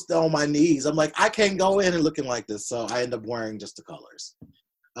was on my knees. I'm like, I can't go in and looking like this, so I end up wearing just the colors.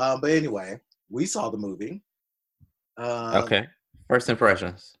 But anyway, we saw the movie. Okay. First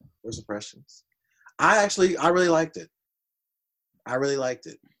impressions. I really liked it.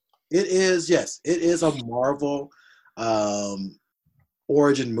 It is a Marvel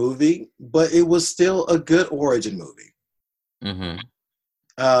origin movie, but it was still a good origin movie.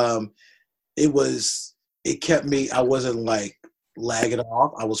 It kept me, I wasn't like lagging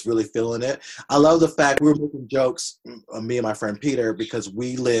off. I was really feeling it. I love the fact we were making jokes, me and my friend Peter, because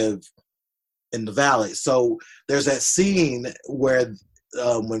we live in the valley. So there's that scene where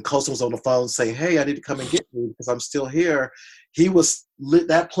when Coulson was on the phone saying, hey, I need to come and get you because I'm still here.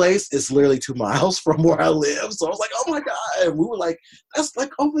 That place is literally 2 miles from where I live. So I was like, oh my God. And we were like, that's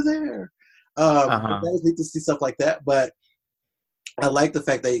like over there. I always need to see stuff like that. But I like the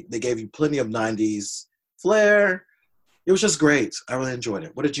fact they gave you plenty of 90s flair. It was just great. I really enjoyed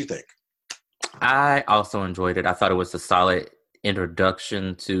it. What did you think? I also enjoyed it. I thought it was a solid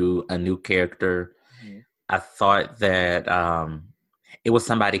introduction to a new character. Mhm. I thought that it was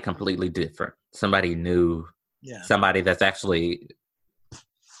somebody completely different, somebody new, Yeah. somebody that's actually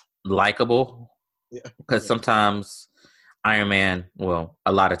likable. Yeah. Because Yeah. sometimes Iron Man, well,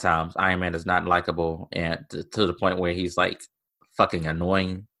 a lot of times Iron Man is not likable, and to the point where he's like fucking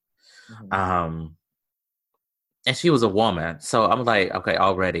annoying. Mhm. Um, and she was a woman, so I'm like, okay,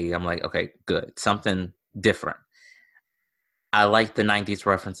 already, I'm like, okay, good, something different. I like the 90s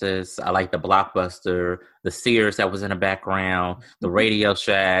references. I like the Blockbuster, the Sears that was in the background, the Radio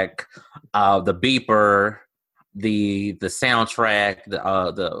Shack, the beeper, the soundtrack,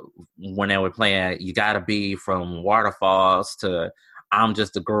 the when they were playing You Gotta Be from Waterfalls to I'm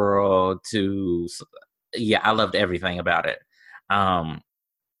Just a Girl to yeah, I loved everything about it. Um,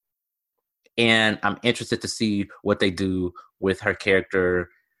 and I'm interested to see what they do with her character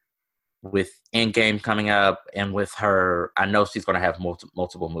with Endgame coming up, and with her, I know she's going to have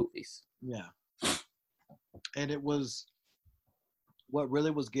multiple movies. Yeah. And it was what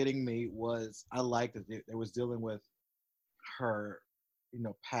really was getting me was I liked that it was dealing with her,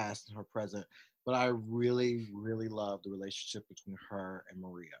 past and her present, but I really, really loved the relationship between her and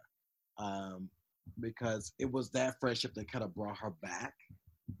Maria, um, because it was that friendship that kind of brought her back.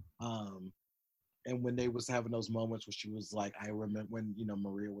 Um, and when they was having those moments where she was like, I remember when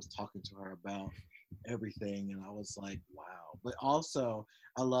Maria was talking to her about everything, and I was like, wow. But also,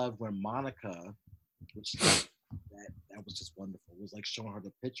 I love when Monica, which that was just wonderful. It was like showing her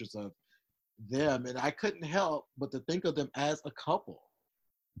the pictures of them, and I couldn't help but to think of them as a couple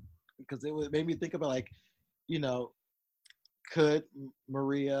because made me think about like, you know, could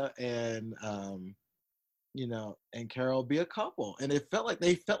Maria and and Carol be a couple? And it felt like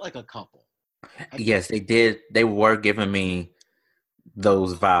they felt like a couple. Yes, they did. They were giving me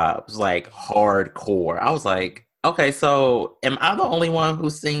those vibes, like hardcore. I was like, okay, so am I the only one who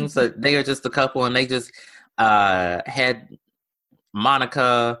seems that they are just a couple and they just had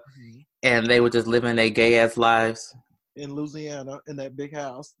Monica and they were just living their gay ass lives? In Louisiana in that big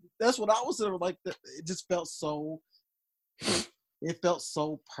house. That's what I was sort of like. It just felt so. It felt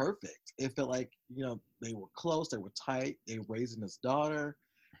so perfect. It felt like they were close, they were tight, they were raising his daughter,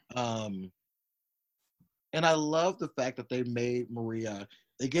 um, and I love the fact that they made Maria.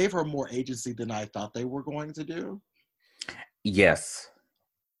 They gave her more agency than I thought they were going to do, Yes.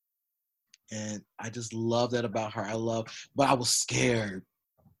 and I just love that about her. But I was scared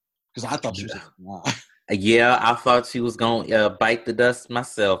because I thought she was gonna die. Yeah, I thought she was gonna bite the dust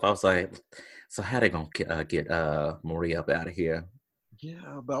myself. I was like, so how they gonna get Maria up out of here?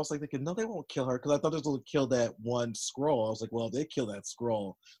 Yeah, but I was like thinking, no, they won't kill her because I thought they were going to kill that one scroll. I was like, well, if they kill that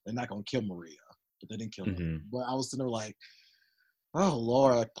scroll, they're not going to kill Maria, but they didn't kill her. Mm-hmm. But I was sitting there like, oh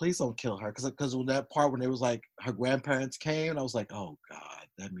Lord, like, please don't kill her because when that part when it was like her grandparents came, I was like, oh God,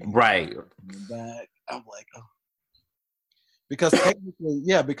 that means Right. back. I'm like, oh, because technically,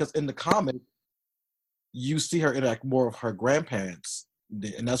 yeah, because in the comic, you see her interact more with her grandparents,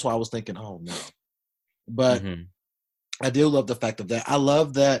 and that's why I was thinking, oh no, but. Mm-hmm. I do love the fact of that. I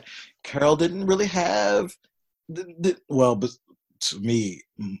love that Carol didn't really have, well, but to me,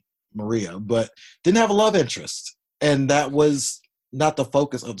 Maria, but didn't have a love interest, and that was not the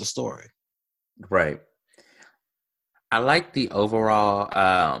focus of the story. Right. I like the overall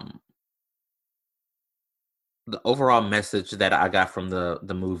message that I got from the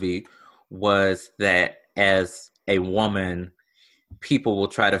movie was that as a woman, people will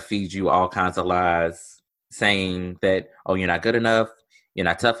try to feed you all kinds of lies, saying that, oh, you're not good enough, you're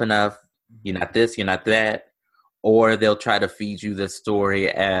not tough enough, you're not this, you're not that, or they'll try to feed you this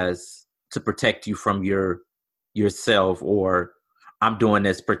story as to protect you from yourself, or I'm doing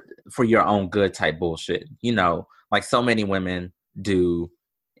this for your own good type bullshit. Like so many women do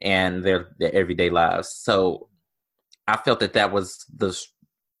in their everyday lives. So I felt that was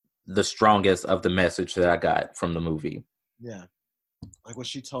the strongest of the message that I got from the movie. Yeah, like when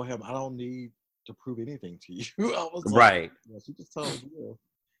she told him, "I don't need to prove anything to you." I was like, Right. yeah, she just told you.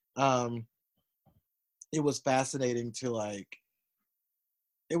 It was fascinating to like.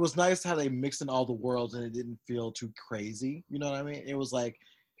 It was nice how they mixed in all the worlds and it didn't feel too crazy. You know what I mean? It was like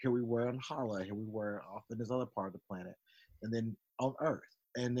here we were on Hala, here we were off in this other part of the planet, and then on Earth.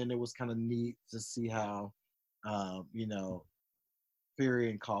 And then it was kind of neat to see how, you know, Fury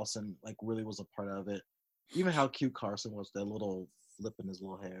and Carlson like really was a part of it. Even how cute Carson was, that little flip in his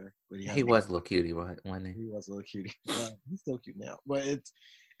little hair. But He was a little cutie, wasn't he? he was a little cutie. He's still cute now. But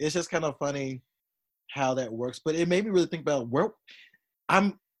it's just kind of funny how that works. But it made me really think about where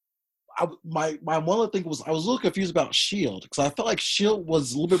I'm my one other thing was I was a little confused about Shield because I felt like Shield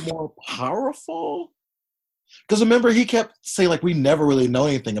was a little bit more powerful. Because remember, he kept saying like we never really know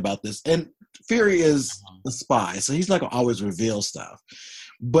anything about this, and Fury is a spy, so he's not gonna always reveal stuff.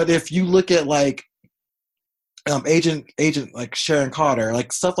 But if you look at like agent like Sharon Carter,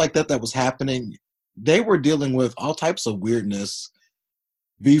 like stuff like that was happening, they were dealing with all types of weirdness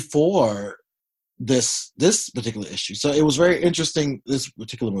before this particular issue. So it was very interesting, this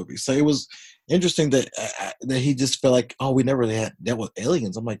particular movie. So it was interesting that that he just felt like, oh, we never really had dealt with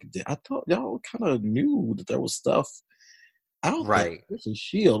aliens. I'm like, I thought y'all kind of knew that there was stuff out there. This is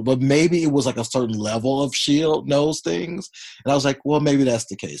Shield, but maybe it was like a certain level of Shield knows things. And I was like, well, maybe that's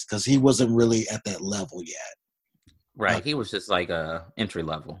the case because he wasn't really at that level yet. Right, he was just like a entry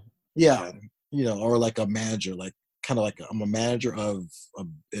level. Yeah, you know, or like a manager, like kind of like I'm a manager of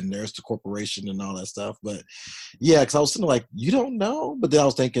and there's the corporation and all that stuff. But yeah, because I was thinking like you don't know, but then I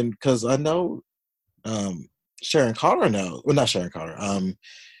was thinking because I know Sharon Carter knows. Well, not Sharon Carter.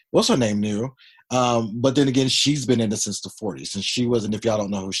 What's her name? Knew. But then again, she's been in it since the 40s, and she was. And if y'all don't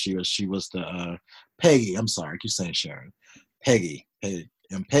know who she was the Peggy. I'm sorry, I keep saying Sharon. Peggy.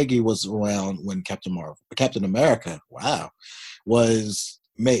 And Peggy was around when Captain America, was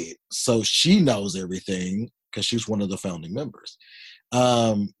made. So she knows everything because she's one of the founding members.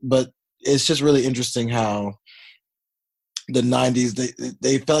 But it's just really interesting how the 90s,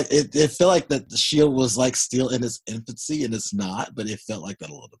 they felt like it felt like that the Shield was like still in its infancy, and it's not, but it felt like that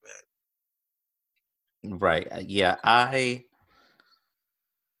a little bit. Right. Yeah. I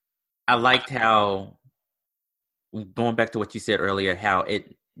liked how, going back to what you said earlier, how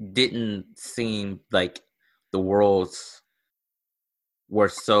it didn't seem like the worlds were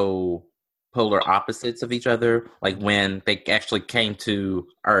so polar opposites of each other. Like when they actually came to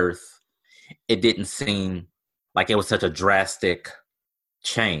Earth, it didn't seem like it was such a drastic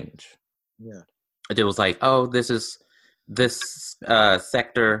change. Yeah. It was like, oh, this is this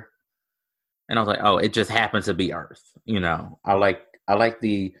sector, and I was like, oh, it just happens to be Earth. You know, I like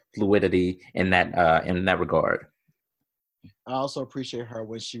the fluidity in that regard. I also appreciate her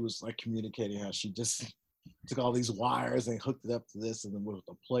when she was like communicating how she just took all these wires and hooked it up to this, and then with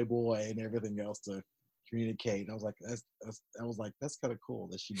the Playboy and everything else to communicate. And I was like, that's kind of cool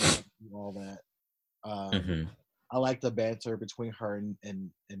that she did all that. I like the banter between her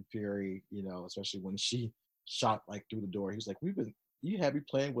and Fury, you know, especially when she shot like through the door. He was like, you had me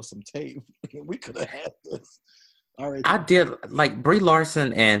playing with some tape. We could have had this. All right. I did like Brie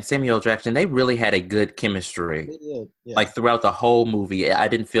Larson and Samuel Jackson. They really had a good chemistry. They did, yeah. Like throughout the whole movie. I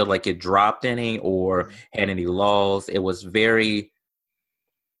didn't feel like it dropped any or had any lulls. It was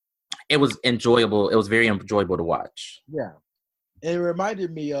enjoyable. It was very enjoyable to watch. Yeah. And it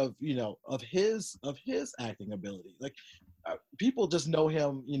reminded me of, you know, of his acting ability. Like people just know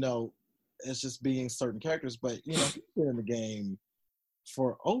him, you know, as just being certain characters, but you know, he's been in the game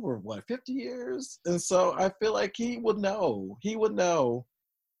for over 50 years, and so I feel like he would know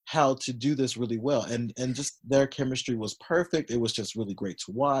how to do this really well, and just their chemistry was perfect. It was just really great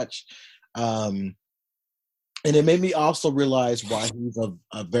to watch, and it made me also realize why he's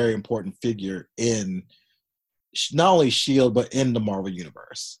a very important figure in not only Shield but in the Marvel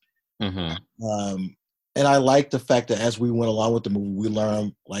universe. And I like the fact that as we went along with the movie, we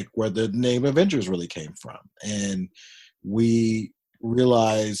learned like where the name Avengers really came from, and we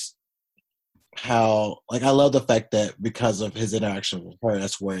realize how, like, I love the fact that because of his interaction with her,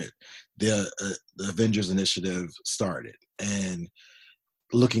 that's where the Avengers Initiative started, and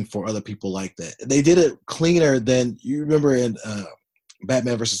looking for other people like that. They did it cleaner than you remember in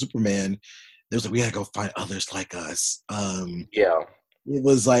Batman versus Superman. There was like, we gotta go find others like us. Yeah, it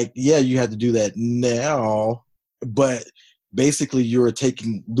was like, yeah, you had to do that now, but basically you were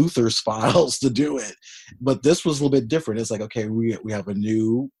taking Luther's files to do it. But this was a little bit different. It's like, okay, we have a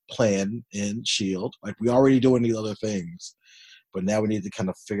new plan in S.H.I.E.L.D. Like, we already doing these other things, but now we need to kind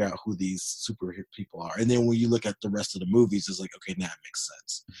of figure out who these super people are. And then when you look at the rest of the movies, it's like, okay, now it makes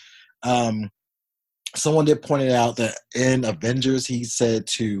sense. Someone did point it out that in Avengers, he said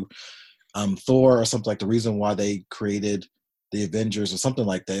to Thor or something like the reason why they created the Avengers or something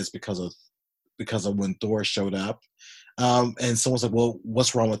like that is because of when Thor showed up. And someone's like, well,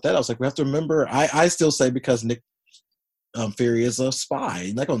 what's wrong with that? I was like, we have to remember, I still say because Nick Fury is a spy.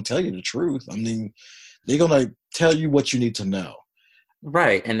 He's not going to tell you the truth. I mean, they're going to tell you what you need to know.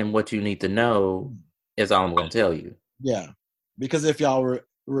 Right. And then what you need to know is all I'm going to tell you. Yeah. Because if y'all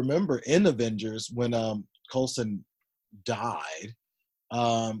remember in Avengers, when Coulson died,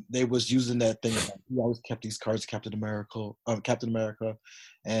 They was using that thing. He always kept these cards, Captain America,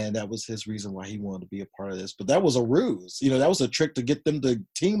 and that was his reason why he wanted to be a part of this. But that was a ruse. That was a trick to get them to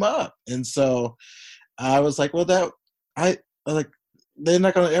team up. And so I was like, well, I like they're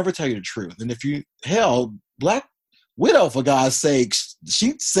not going to ever tell you the truth. And Black Widow, for God's sake,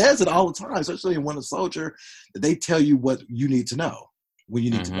 she says it all the time, especially in Winter Soldier, that they tell you what you need to know when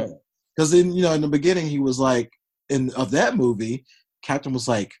you need to know. Because in the beginning, he was like, of that movie, Captain was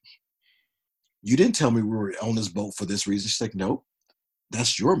like, you didn't tell me we were on this boat for this reason. She's like, nope,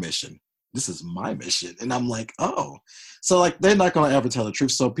 that's your mission. This is my mission. And I'm like, oh. So, like, they're not going to ever tell the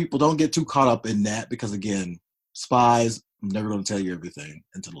truth. So people don't get too caught up in that because, again, spies, I'm never going to tell you everything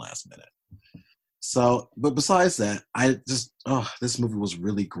until the last minute. So, but besides that, this movie was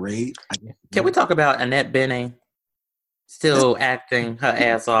really great. Can we talk about Annette Bening still acting her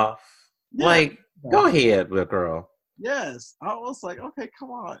ass off? Yeah. Go ahead, little girl. Yes. I was like, okay, come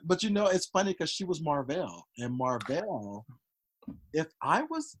on. But it's funny because she was Marvel. And Marvel,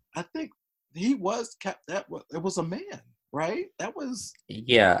 I think he was it was a man, right? That was.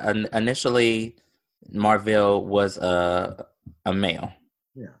 Yeah. Initially, Marvel was a male.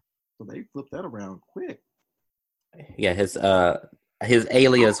 Yeah. So they flipped that around quick. Yeah. His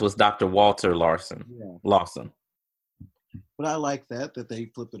alias was Dr. Walter Lawson. Yeah. Lawson. But I like that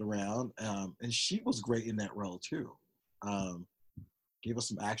they flipped it around. And she was great in that role too. Gave us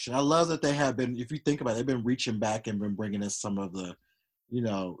some action. I love that they have been, if you think about it, they've been reaching back and been bringing in some of the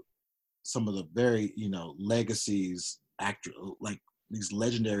very, legacies, like these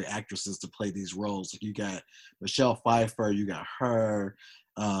legendary actresses to play these roles. Like you got Michelle Pfeiffer, you got her,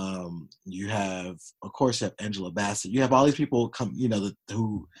 you have, of course, you have Angela Bassett. You have all these people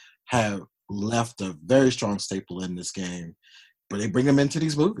who have left a very strong staple in this game, but they bring them into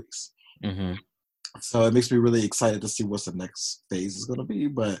these movies. Mm-hmm. So it makes me really excited to see what the next phase is going to be.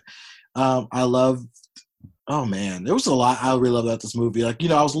 But oh man, there was a lot I really love about this movie. Like,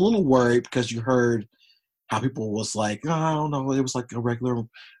 I was a little worried because you heard how people was like, oh, I don't know, it was like a regular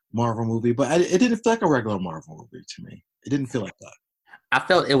Marvel movie, but it didn't feel like a regular Marvel movie to me. It didn't feel like that. I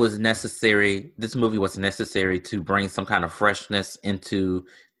felt it was necessary. This movie was necessary to bring some kind of freshness into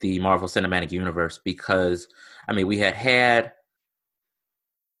the Marvel Cinematic Universe because, we had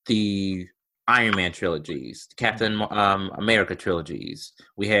the Iron Man trilogies, Captain America trilogies.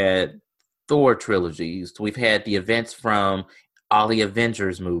 We had Thor trilogies. We've had the events from all the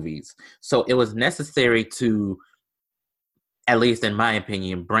Avengers movies. So it was necessary to, at least in my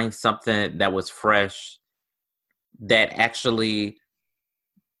opinion, bring something that was fresh, that actually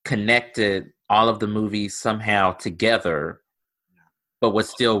connected all of the movies somehow together, but was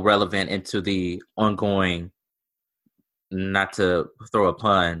still relevant into the ongoing, not to throw a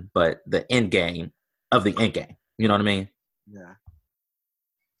pun, but the end game of the end game. You know what I mean? Yeah.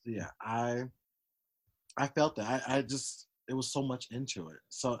 Yeah, I felt that. I just, it was so much into it.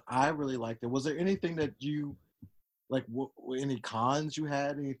 So I really liked it. Was there anything that you, like, any cons you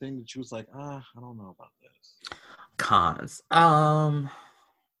had? Anything that you was like, I don't know about this? Cons.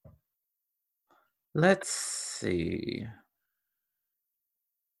 Let's see.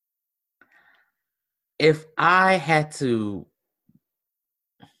 If I had to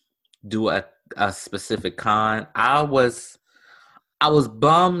do a specific con, I was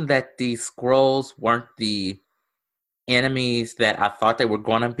bummed that the Skrulls weren't the enemies that I thought they were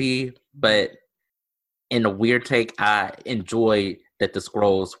going to be, but in a weird take, I enjoyed that the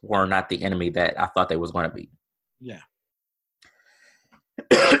Skrulls were not the enemy that I thought they was going to be. Yeah.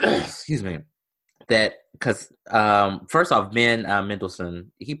 Excuse me. That because first off, Ben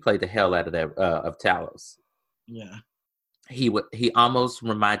Mendelsohn, he played the hell out of that of Talos. Yeah. He almost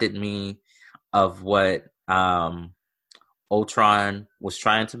reminded me of what Ultron was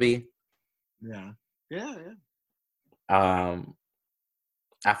trying to be. Yeah. Yeah.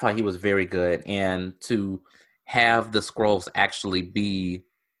 I thought he was very good, and to have the Skrulls actually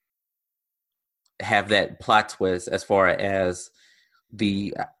have that plot twist as far as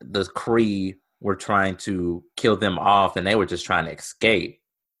the Kree were trying to kill them off, and they were just trying to escape.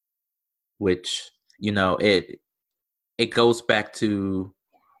 Which, it goes back to.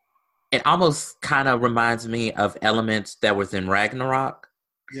 It almost kind of reminds me of elements that was in Ragnarok.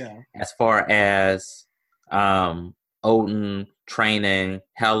 Yeah. As far as Odin training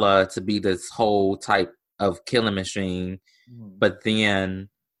Hela to be this whole type of killing machine, but then,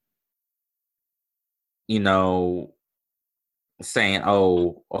 saying,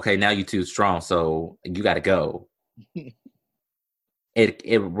 "Oh, okay, now you're too strong, so you got to go."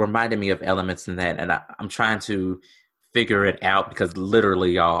 It reminded me of elements in that, and I'm trying to figure it out because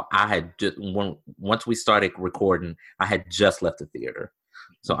literally, y'all, I had just once we started recording, I had just left the theater,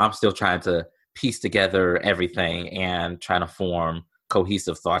 So I'm still trying to piece together everything and trying to form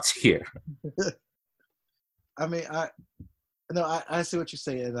cohesive thoughts here. I mean, I see what you're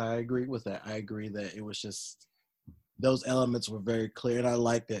saying, and I agree with that. I agree that it was just those elements were very clear, and I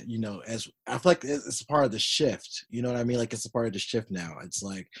like that. As I feel like it's part of the shift. You know what I mean? Like it's a part of the shift now. It's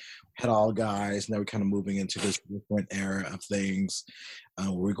like had all guys. Now we're kind of moving into this different era of things.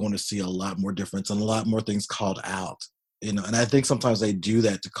 Where we're going to see a lot more difference and a lot more things called out. And I think sometimes they do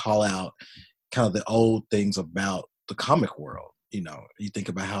that to call out kind of the old things about the comic world. You think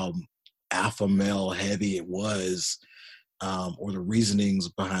about how alpha male heavy it was, or the reasonings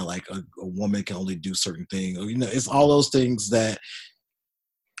behind like a woman can only do certain things. It's all those things that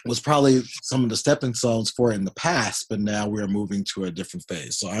was probably some of the stepping stones for it in the past, but now we're moving to a different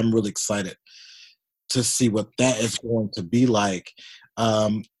phase. So I'm really excited to see what that is going to be like.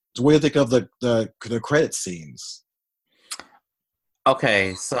 What do you think of the credit scenes?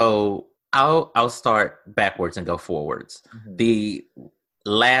 Okay, so I'll start backwards and go forwards. Mm-hmm. The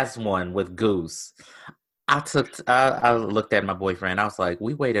last one with Goose, I looked at my boyfriend. I was like,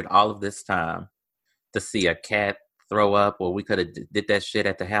 we waited all of this time to see a cat throw up, or we could have did that shit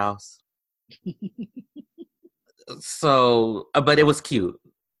at the house. So, but it was cute.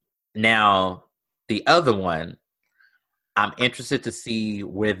 Now, the other one, I'm interested to see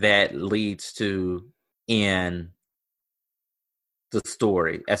where that leads to in the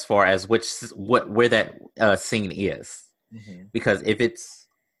story, as far as where that scene is. Mm-hmm. Because if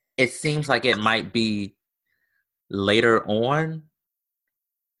it seems like it might be later on,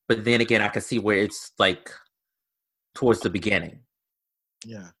 but then again, I can see where it's like towards the beginning.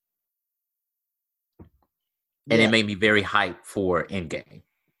 Yeah. And it made me very hyped for Endgame.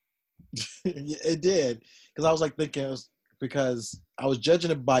 It did, because I was like thinking, because I was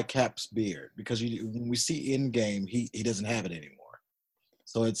judging it by Cap's beard, because when we see Endgame, he doesn't have it anymore.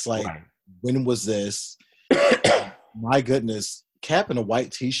 So it's like, right. When was this? My goodness, Cap in a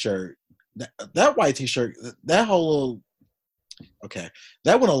white T-shirt. That white T-shirt, that whole little, okay,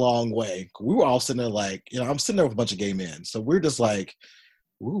 that went a long way. We were all sitting there like, I'm sitting there with a bunch of gay men, so we're just like,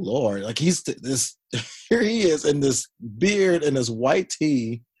 ooh, Lord, like he's this. Here he is in this beard and this white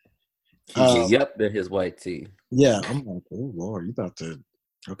tee. Yep, his white tee. Yeah, I'm like, oh Lord, you about to,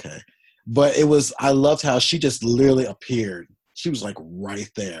 okay. But it was, I loved how she just literally appeared. She was like right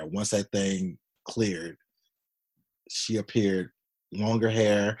there. Once that thing cleared, she appeared. Longer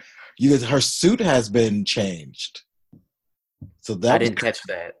hair. Her suit has been changed. So that I didn't catch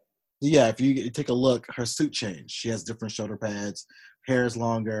that. Yeah, if you take a look, her suit changed. She has different shoulder pads. Hair is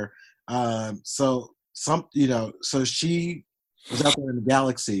longer. So she was out there in the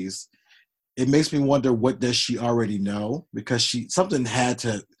galaxies. It makes me wonder, what does she already know? Because she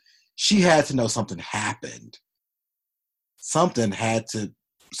had to know something happened. Something had to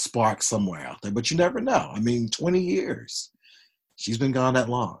spark somewhere out there, but you never know. I mean, 20 years. She's been gone that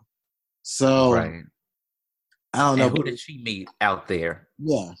long. So, right. I don't know. And who did she meet out there?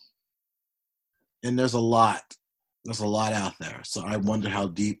 Yeah. And there's a lot out there. So I wonder how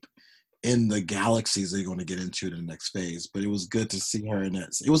deep in the galaxies they're going to get into in the next phase. But it was good to see her in it.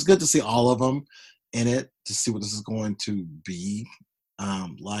 It was good to see all of them in it, to see what this is going to be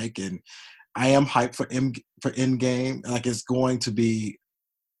like. And I am hyped for Endgame. Like it's going to be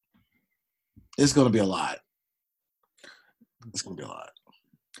a lot. It's going to be a lot.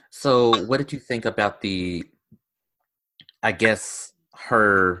 So what did you think about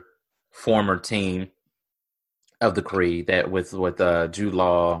her former team of the Kree, that with Jude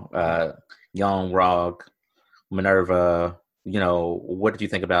Law, Young-Rog, Minerva, what did you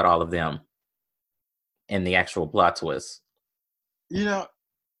think about all of them and the actual plot twist?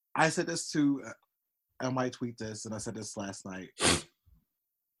 I said this I might tweet this, and I said this last night to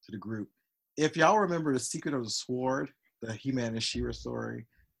the group. If y'all remember The Secret of the Sword, the He-Man and She-Ra story,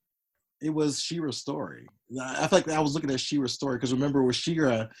 it was She-Ra's story. I feel like I was looking at She-Ra's story, because remember with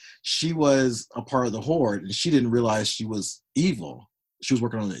She-Ra, she was a part of the Horde, and she didn't realize she was evil. She was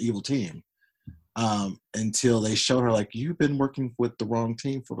working on the evil team until they showed her, like, you've been working with the wrong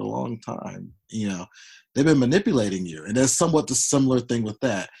team for a long time. They've been manipulating you, and that's somewhat the similar thing with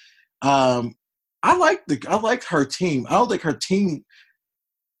that. I like her team. I don't think her team.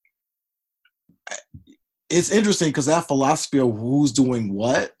 It's interesting because that philosophy of who's doing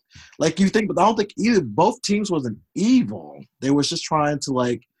what, like you think, but I don't think both teams wasn't evil. They was just trying to,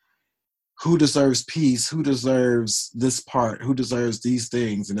 like, who deserves peace, who deserves this part, who deserves these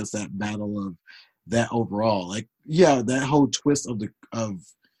things, and it's that battle of that overall. Like, yeah, that whole twist of the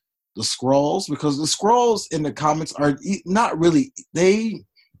Skrulls, because the Skrulls in the comics are not really, they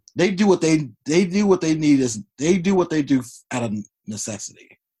they do what they do what they need is they do what they do out of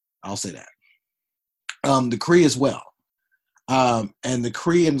necessity. I'll say that. The Kree as well. And the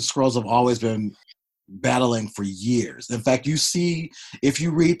Kree and the Skrulls have always been battling for years. In fact, you see, if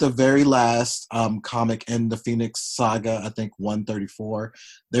you read the very last comic in the Phoenix Saga, I think 134,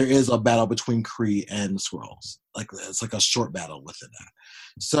 there is a battle between Kree and Skrulls. Like it's like a short battle within that.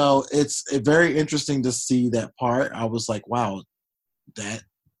 So it's very interesting to see that part. I was like, wow, that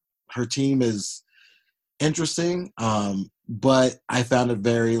her team is interesting. But I found it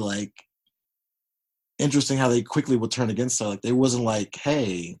very like interesting how they quickly would turn against her. Like they wasn't like,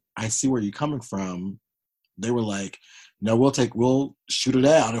 hey, I see where you're coming from. They were like, no, we'll shoot it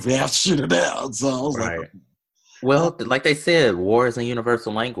down if we have to shoot it down. So I was right. like, well, like they said, war is a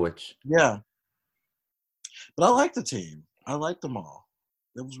universal language. yeah. But I like the team. I like them all.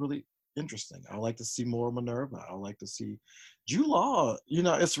 It was really interesting. I like to see more Minerva. I like to see Jude Law. You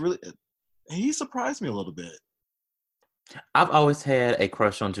know, he surprised me a little bit. I've always had a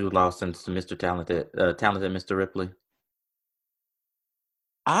crush on Jude Law since Mr. Talented Mr. Ripley.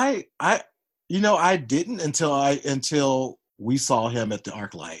 I didn't until we saw him at the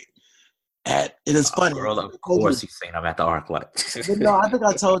ArcLight. It is funny. Girl, of course you've seen him at the ArcLight. No, I think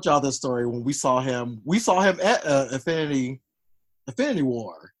I told y'all this story when we saw him. We saw him at Infinity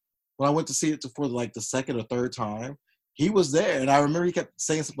War. When I went to see it for like the second or third time, he was there, and I remember he kept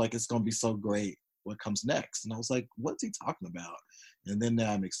saying something like, "It's going to be so great. What comes next?" And I was like, "What's he talking about?" And then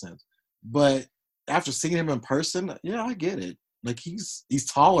now it makes sense. But after seeing him in person, yeah, I get it. Like he's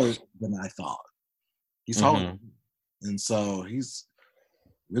taller than I thought. He's taller, and so he's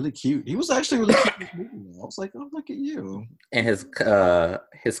really cute. He was actually really cute in this movie. I was like, "Oh, look at you!" And his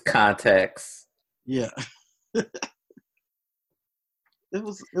contacts. Yeah, it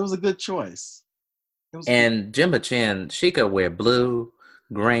was a good choice. And Gemma Chan, she could wear blue,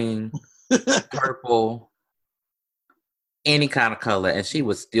 green, purple, any kind of color, and she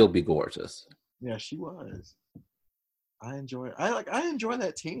would still be gorgeous. Yeah, she was. I enjoy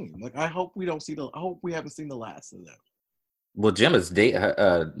that team. Like I hope we haven't seen the last of them. Well, Gemma's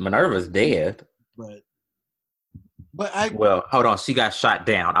dead. Minerva's dead. But well, hold on. She got shot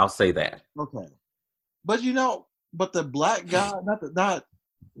down. I'll say that. Okay. But the black guy,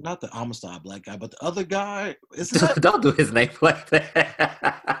 not the Amistad black guy, but the other guy. Don't do his name like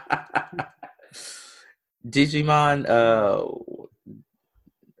that. Digimon,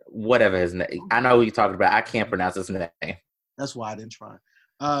 whatever his name. I know who you're talking about. I can't pronounce his name. That's why I didn't try.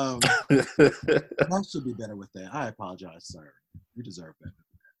 I should be better with that. I apologize, sir. You deserve better.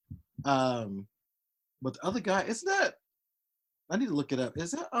 But the other guy, I need to look it up.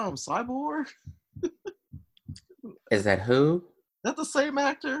 Is that Cyborg? Is that who? Is that the same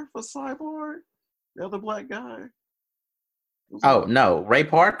actor for Cyborg? The other black guy? Oh, no. Ray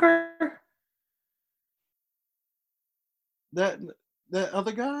Parker? That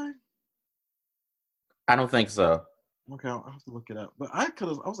other guy? I don't think so. Okay, I'll have to look it up. But I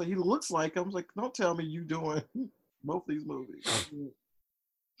was like, he looks like him. I was like, don't tell me you doing both these movies.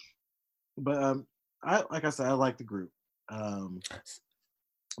 But like I said, I like the group.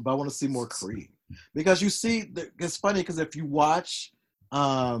 But I want to see more Kree. Because you see, it's funny because if you watch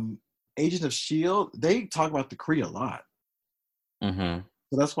Agent of S.H.I.E.L.D., they talk about the Kree a lot. Mm-hmm.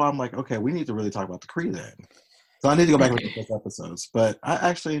 So that's why I'm like, okay, we need to really talk about the Kree then. So I need to go back and look at those episodes. But I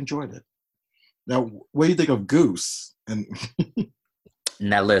actually enjoyed it. Now, what do you think of Goose? And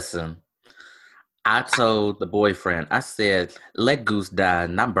now listen, I told the boyfriend, I said, let Goose die,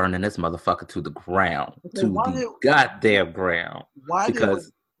 and I'm burning this motherfucker to the ground. Okay, goddamn ground. Why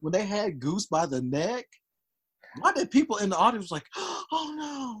when they had Goose by the neck, why did people in the audience like, oh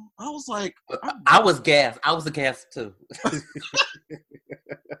no? I was like, I was gassed. I was aghast too.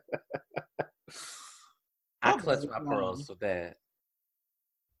 I clutched my pearls for that.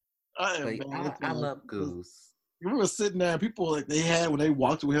 I love Goose. You were sitting there, and people like they had when they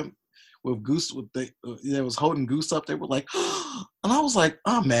walked with him with Goose, they was holding Goose up. They were like, and I was like,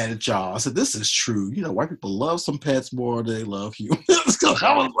 I'm mad at y'all. I said, this is true. You know, white people love some pets more than they love humans.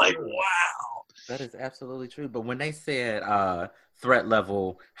 I was like, wow, that is absolutely true. But when they said threat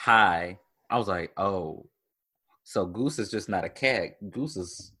level high, I was like, oh, so Goose is just not a cat.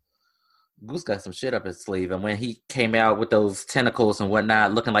 Goose got some shit up his sleeve. And when he came out with those tentacles and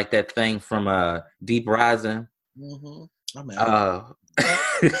whatnot, looking like that thing from Deep Rising, he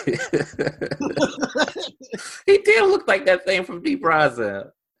did look like that thing from Deep Rising.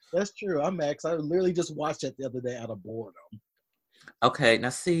 That's true. I'm mad because I literally just watched that the other day out of boredom. Okay, now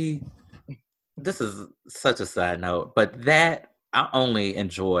see, this is such a side note, but that I only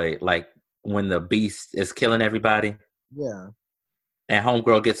enjoy like when the Beast is killing everybody. Yeah. and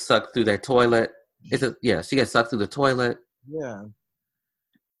homegirl gets sucked through their toilet. She gets sucked through the toilet. Yeah.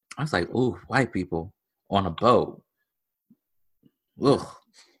 I was like, ooh, white people on a boat. Ugh.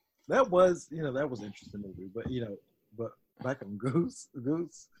 That was an interesting movie, but back on Goose, no,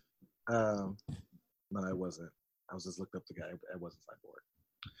 it wasn't. I was just looked up the guy. It wasn't Cyborg.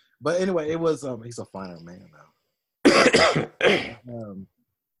 But anyway, it was. He's a finer man now.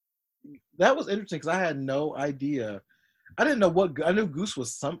 That was interesting because I had no idea. I didn't know what. I knew Goose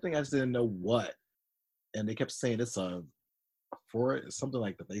was something. I just didn't know what. And they kept saying it's something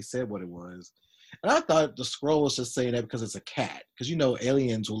like that. They said what it was. And I thought the scroll was just saying that because it's a cat. Because,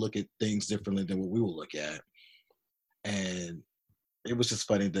 aliens will look at things differently than what we will look at. And it was just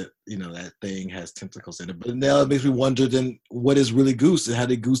funny that, that thing has tentacles in it. But now it makes me wonder then what is really Goose and how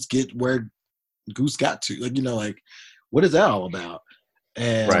did Goose get where Goose got to? What is that all about?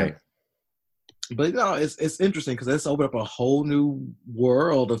 And, right. But, it's interesting because it's opened up a whole new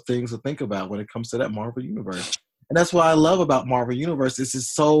world of things to think about when it comes to that Marvel Universe. And that's what I love about Marvel Universe. This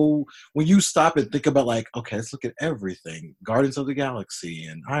is so, when you stop and think about okay, let's look at everything. Guardians of the Galaxy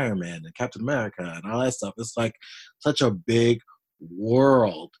and Iron Man and Captain America and all that stuff. It's like such a big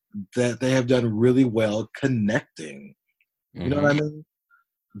world that they have done really well connecting. You know what I mean?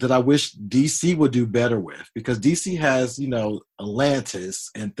 That I wish DC would do better with. Because DC has, Atlantis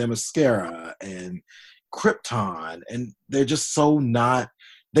and Themyscira and Krypton. And they're just so not,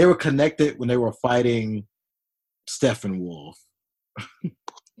 they were connected when they were fighting Steppenwolf.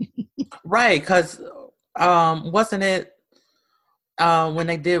 Right, because wasn't it when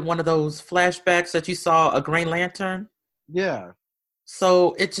they did one of those flashbacks that you saw a Green Lantern? Yeah.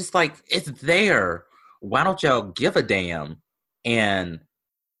 So it's just like, it's there. Why don't y'all give a damn and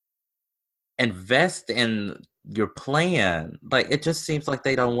invest in your plan? It just seems like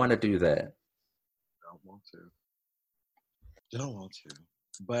they don't want to do that. They don't want to.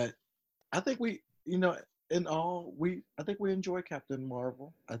 But I think I think we enjoy Captain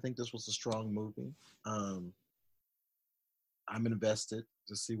Marvel. I think this was a strong movie. I'm invested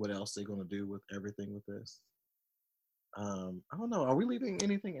to see what else they're going to do with everything with this. I don't know. Are we leaving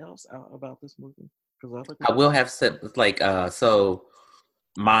anything else out about this movie? Because I will have said so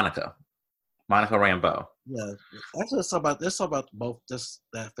Monica Rambeau. Yeah, actually, let's talk about both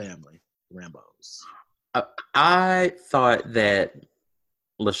that family, Rambeaus. I thought that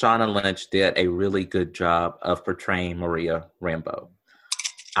Lashana Lynch did a really good job of portraying Maria Rambeau.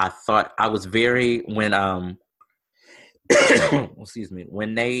 I thought I was when excuse me,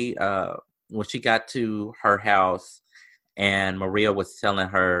 when she got to her house and Maria was telling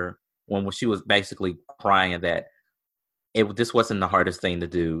her when she was basically crying that this wasn't the hardest thing to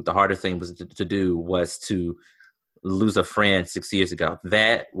do. The hardest thing was to do was to lose a friend 6 years ago.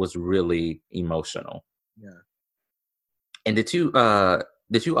 That was really emotional. Yeah. And did you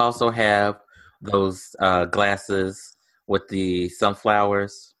also have those glasses with the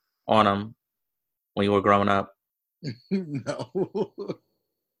sunflowers on them when you were growing up? No.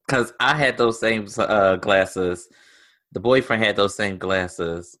 Because I had those same glasses. The boyfriend had those same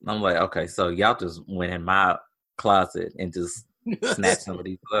glasses. I'm like, okay, so y'all just went in my closet and just snatched some of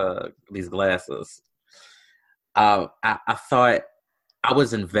these glasses. I thought I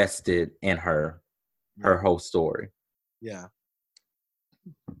was invested in her whole story. Yeah.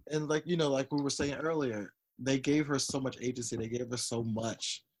 And like we were saying earlier, they gave her so much agency. They gave her so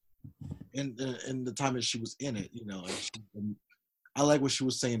much in the time that she was in it. I like what she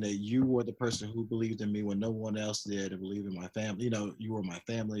was saying, that you were the person who believed in me when no one else did, and believed in my family. You were my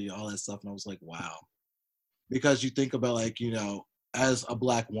family, all that stuff. And I was like, wow. Because you think about as a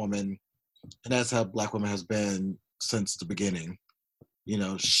Black woman, and that's how Black women has been since the beginning.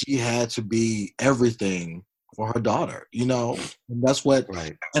 She had to be everything for her daughter, and that's what,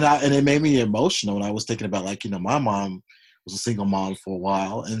 right. And it made me emotional when I was thinking about my mom was a single mom for a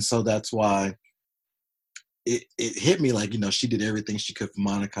while. And so that's why it hit me she did everything she could for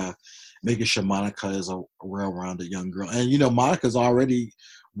Monica, making sure Monica is a well-rounded young girl. And, Monica's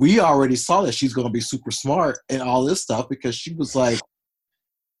we already saw that she's going to be super smart and all this stuff because she was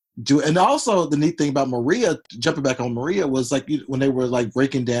and also the neat thing about Maria, jumping back on Maria, was when they were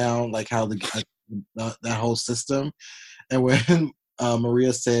breaking down how that whole system, and when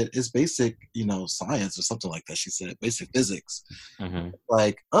Maria said it's basic, science or something like that. She said basic physics. Mm-hmm.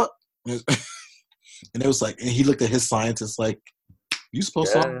 And it was and he looked at his scientist you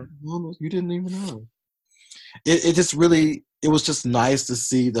supposed to know, you didn't even know. It just really, it was just nice to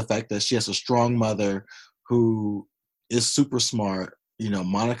see the fact that she has a strong mother who is super smart.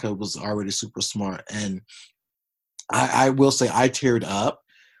 Monica was already super smart. And I will say I teared up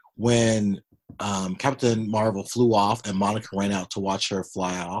when Captain Marvel flew off, and Monica ran out to watch her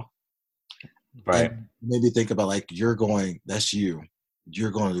fly off. Right. And maybe think about like that's you.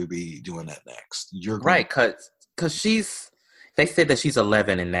 You're going to be doing that next. You're going Right, because they said that she's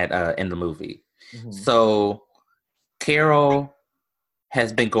 11 in that in the movie. Mhm. So Carol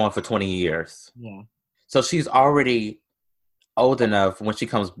has been going for 20 years. Yeah. So she's already old enough when she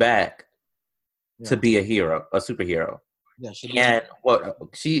comes back to be a hero, a superhero. Yeah. And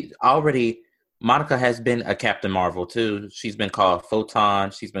Monica has been a Captain Marvel too. She's been called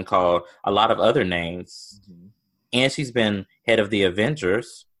Photon. She's been called a lot of other names. Mm-hmm. And she's been head of the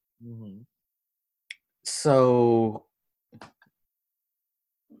Avengers. Mm-hmm. So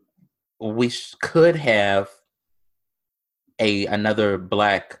we could have another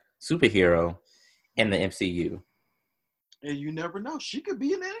black superhero in the MCU. And you never know. She could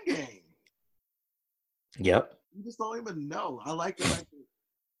be in Endgame. Yep. You just don't even know. I like the fact that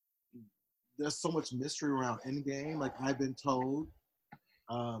there's so much mystery around Endgame. Like I've been told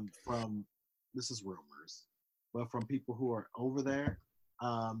from, this is rumors, but from people who are over there,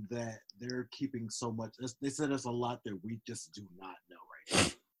 that they're keeping so much. They said there's a lot that we just do not know right now.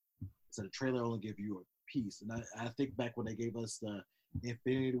 So the trailer only give you a piece. And I think back when they gave us the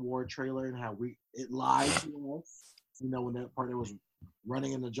Infinity War trailer and how it lied to us. You know, when that part that was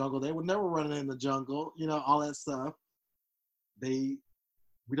running in the jungle, they were never running in the jungle. You know, all that stuff. We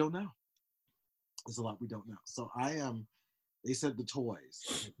don't know. There's a lot we don't know. So they said the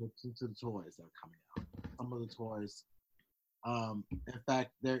toys. They put into the toys that are coming out. Some of the toys. In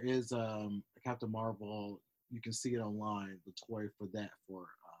fact, there is a Captain Marvel. You can see it online. The toy for Endgame,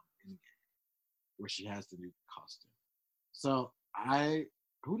 where she has the new costume. So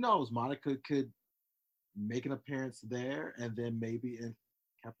who knows? Monica could make an appearance there, and then maybe in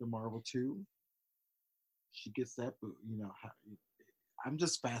Captain Marvel 2, she gets that. But I'm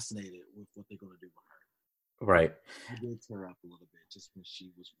just fascinated with what they're going to do with her. Right. I did tear up a little bit just when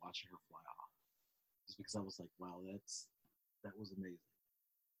she was watching her fly off, just because I was like, wow, that was amazing.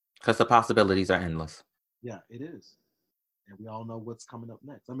 Because the possibilities are endless. Yeah, it is. And we all know what's coming up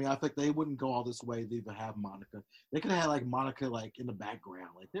next. I mean, I think they wouldn't go all this way to even have Monica. They could have had like Monica like in the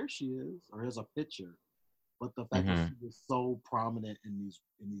background, like there she is, or here's a picture. But the fact that she was so prominent in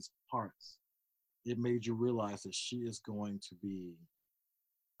these parts, it made you realize that she is going to be,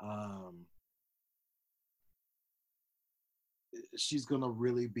 she's going to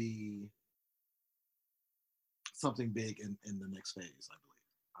really be something big in the next phase. I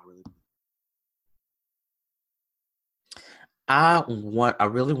really believe. I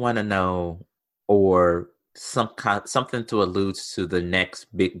really want to know, or something to allude to the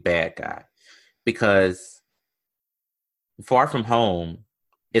next big bad guy, because Far From Home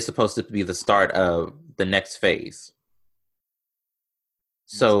is supposed to be the start of the next phase.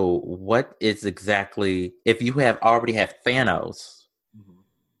 So what is exactly, if you have already had Thanos,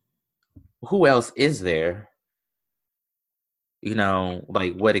 who else is there? You know,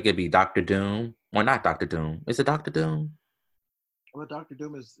 like what it could be, Doctor Doom, or not Doctor Doom? Is it Doctor Doom? Well, Doctor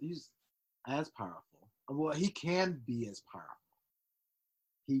Doom he's as powerful. Well, he can be as powerful.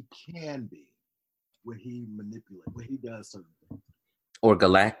 He can be when he does certain things. Or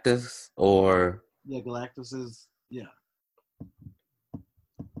Galactus, or Galactus is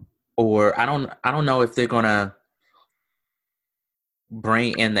Or I don't know if they're gonna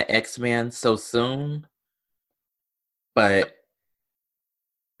bring in the X-Men so soon, but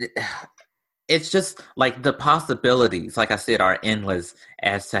it's just like the possibilities, like I said, are endless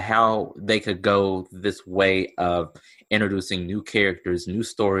as to how they could go this way of introducing new characters, new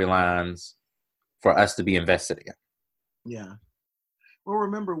storylines for us to be invested in. Yeah. Well,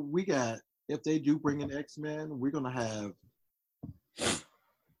 remember, if they do bring in X-Men, we're going to have,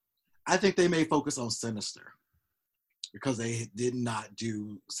 I think they may focus on Sinister, because they did not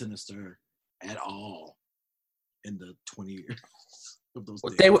do Sinister at all in the 20 years.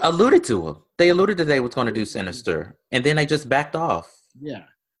 They alluded to him. They alluded that they were going to do Sinister, and then they just backed off. Yeah.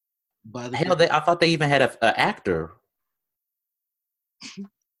 Hell, I thought they even had an actor.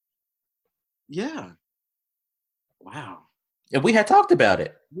 Yeah. Wow. And we had talked about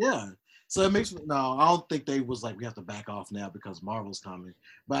it. Yeah. So it makes me, no, I don't think they was like, we have to back off now because Marvel's coming.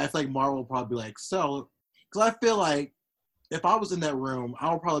 But I think Marvel will probably be like, so, because I feel like if I was in that room, I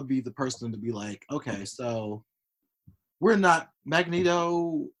would probably be the person to be like, okay, so we're not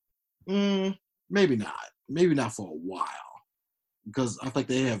Magneto, maybe not for a while, because I think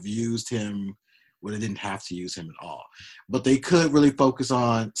they have used him when they didn't have to use him at all. But they could really focus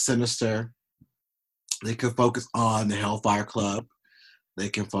on Sinister. They could focus on the Hellfire Club. They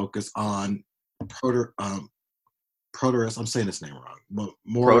can focus on Proteus. I'm saying his name wrong. But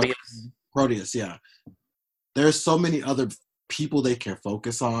Proteus. Proteus, yeah. There's so many other people they can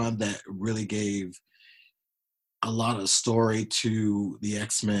focus on that really gave a lot of story to the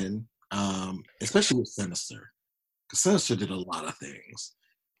X-Men, especially with Sinister. Because Sinister did a lot of things.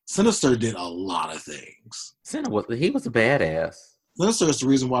 Sinister did a lot of things. He was a badass.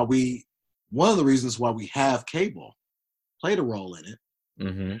 Sinister is one of the reasons why we have Cable, played a role in it.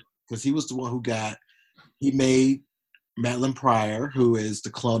 Because he was the one he made Madeline Pryor, who is the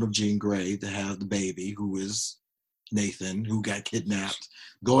clone of Jean Grey, to have the baby, who is Nathan, who got kidnapped,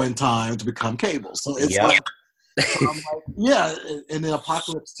 go in time to become Cable. So it's like, yeah, and then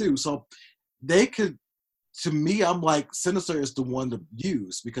Apocalypse too. So they could, to me, I'm like, Sinister is the one to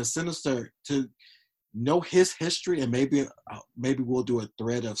use, because Sinister, to know his history, and maybe we'll do a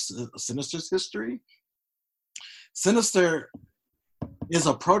thread of Sinister's history. Sinister is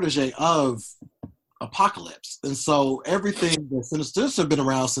a protege of Apocalypse, and so everything that Sinister's have been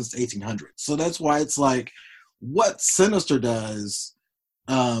around since the 1800s. So that's why it's like what Sinister does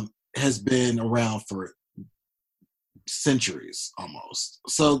has been around for centuries almost.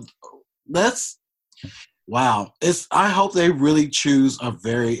 So that's wow. I hope they really choose a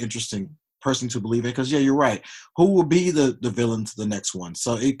very interesting person to believe in, because yeah, you're right. Who will be the villain to the next one?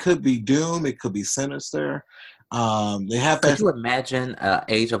 So it could be Doom, it could be Sinister. They have. Could you imagine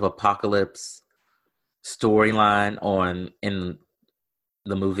Age of Apocalypse storyline in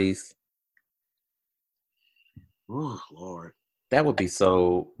the movies? Oh Lord, that would be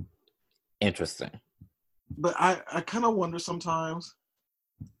so interesting. But I kind of wonder sometimes.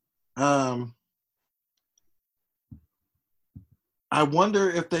 I wonder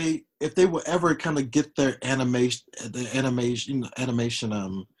if they will ever kind of get their animation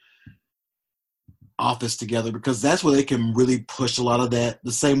office together, because that's where they can really push a lot of that,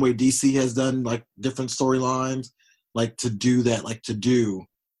 the same way DC has done, like different storylines, like to do that, like to do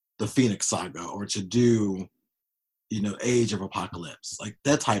the Phoenix Saga, or to do, Age of Apocalypse, like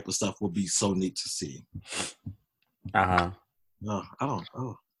that type of stuff will be so neat to see. I don't.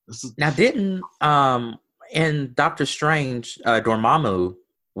 Now, didn't in Doctor Strange, Dormammu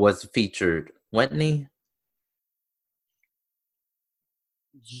was featured, wasn't he?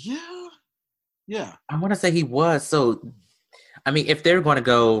 Yeah. I want to say he was. So, I mean, if they're going to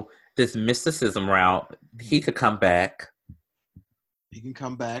go this mysticism route, he could come back. He can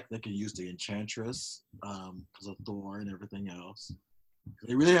come back. They can use the Enchantress because of Thor and everything else.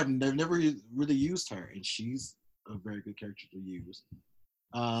 They've never really used her, and she's a very good character to use.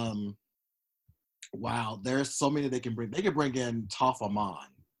 Wow, there's so many they can bring. They can bring in Toph Amon,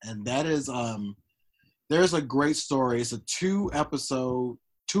 and that is there's a great story. It's a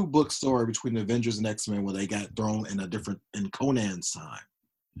 2-book story between the Avengers and X-Men where they got thrown in Conan's time.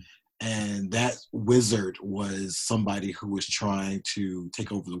 And that wizard was somebody who was trying to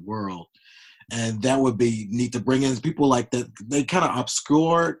take over the world. And that would be neat to bring in people like that. They kind of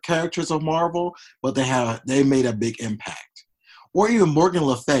obscure characters of Marvel, but they made a big impact. Or even Morgan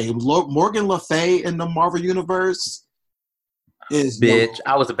Le Fay. Morgan Le Fay in the Marvel Universe is... Bitch,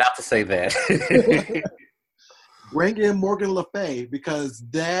 I was about to say that. Bring in Morgan Le Fay, because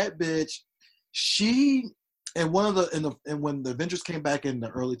that bitch, and when the Avengers came back in the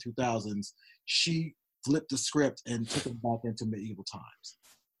early 2000s, she flipped the script and took it back into medieval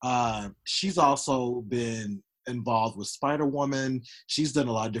times. She's also been involved with Spider-Woman. She's done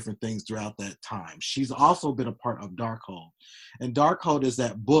a lot of different things throughout that time. She's also been a part of Darkhold. And Darkhold is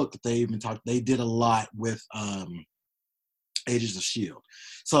that book that they did a lot with Agents of S.H.I.E.L.D.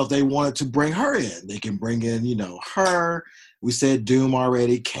 So if they wanted to bring her in, they can bring in, her. We said Doom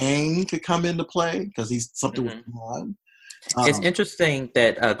already. Kane could come into play because he's something with on. It's interesting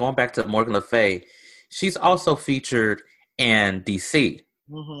that going back to Morgan Le Fay, she's also featured in DC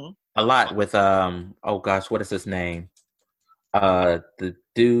a lot with what is his name? The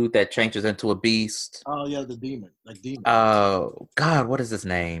dude that changes into a beast. Oh yeah, the demon, like demon. Oh God, what is his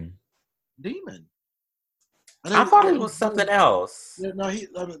name? Demon. I thought it was something else. Yeah, no,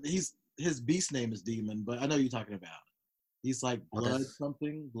 his beast name is Demon, but I know you're talking about. He's like blood.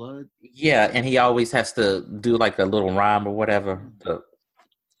 Yeah, and he always has to do like a little rhyme or whatever.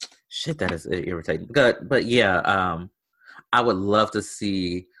 Shit, that is irritating. But yeah, I would love to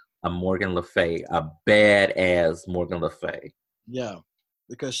see a Morgan Le Fay, a badass Morgan Le Fay. Yeah,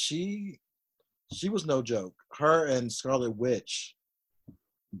 because she was no joke. Her and Scarlet Witch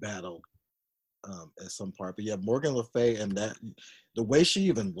battled at some part, but yeah, Morgan Le Fay, and that the way she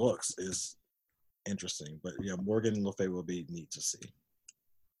even looks is interesting. But yeah, Morgan Le Fay will be neat to see.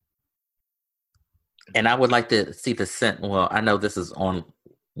 And I would like to see the Sentinel. Well, I know this is on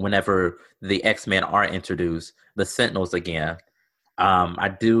whenever the X-Men are introduced, the Sentinels again.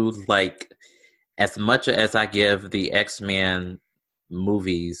 I do like, as much as I give the X-Men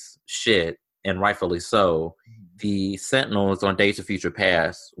movies shit, and rightfully so, the Sentinels on Days of Future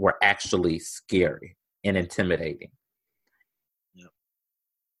Past were actually scary and intimidating. Yep.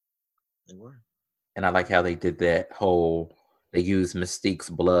 They were. And I like how they did that whole, they used Mystique's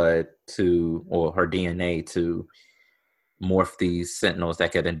blood to, or her DNA to morph these Sentinels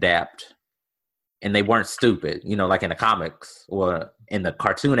that could adapt. And they weren't stupid, you know, like in the comics or in the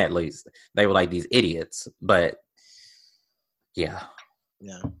cartoon at least. They were like these idiots. But yeah.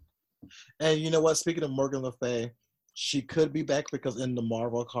 Yeah. And you know what? Speaking of Morgan Le Fay, she could be back because in the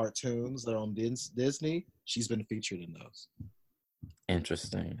Marvel cartoons that are on Disney, she's been featured in those.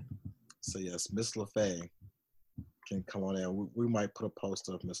 Interesting. So yes, Miss Le Fay can come on in. We might put a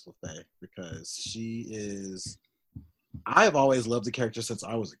poster of Miss Le Fay because she is. I've always loved the character since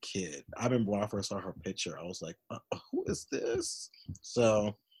I was a kid. I remember when I first saw her picture, I was like, "Who is this?"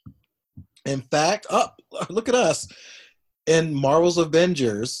 So, in fact, look at us. In Marvel's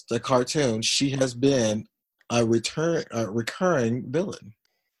Avengers, the cartoon, she has been a recurring villain.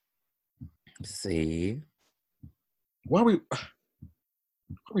 See, Why are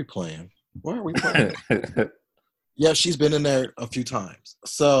we playing? Why are we playing? Yeah, she's been in there a few times.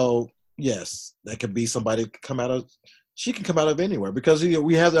 So yes, that could be somebody come out of. She can come out of anywhere because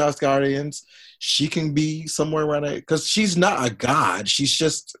we have the Asgardians. She can be somewhere around it because she's not a god. She's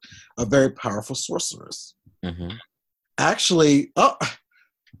just a very powerful sorceress. Mm-hmm. Actually,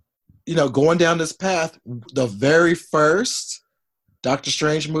 going down this path, the very first Doctor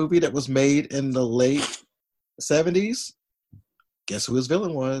Strange movie that was made in the late 70s, guess who his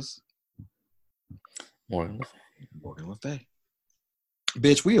villain was? Morgan Le Fay.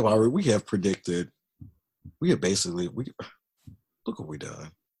 Bitch, we have predicted. We have basically look what we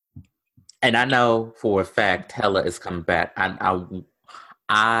done. And I know for a fact Hela is coming back.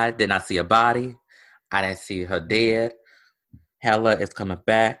 I did not see a body. I didn't see her dead. Hela is coming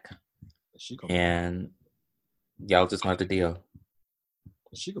back. And y'all just gonna have to deal.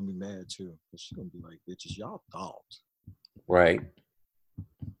 She gonna be mad too. She gonna be like, bitches, y'all thought. Right.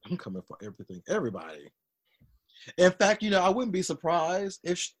 I'm coming for everything, everybody. In fact, I wouldn't be surprised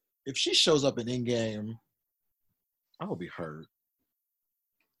if she shows up in Endgame. I would be hurt.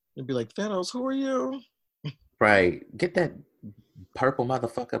 It'd be like, Thanos, who are you? Right. Get that purple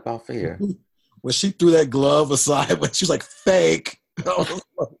motherfucker up off here. When she threw that glove aside, when she was like, fake. I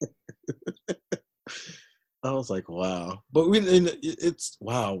was like, wow. But it's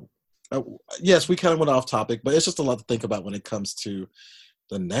wow. Yes, we kind of went off topic, but it's just a lot to think about when it comes to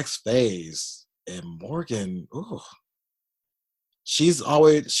the next phase. And Morgan, she's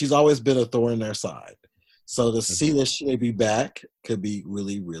always been a thorn in their side. So to see that she may be back could be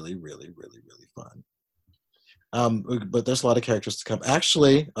really, really, really, really, really fun. But there's a lot of characters to come.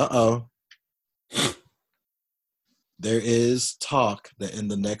 Actually, there is talk that in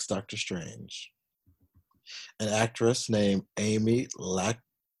the next Doctor Strange, an actress named Amy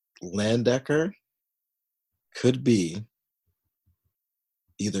Landecker could be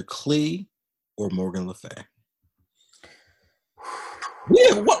either Klee or Morgan Le Fay.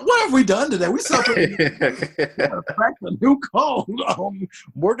 Yeah, what have we done today? We cracked a new code on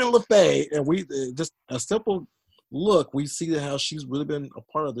Morgan Le Fay, and we just a simple look. We see how she's really been a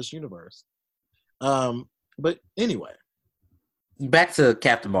part of this universe. But anyway, back to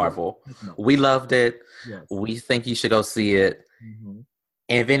Captain Marvel. We loved it. Yes. We think you should go see it. Mm-hmm.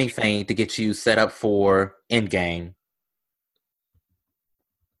 And if anything, to get you set up for Endgame.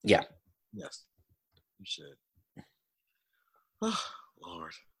 Yeah. Yes, you should. Oh,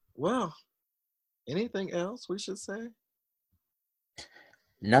 Lord. Well, anything else we should say?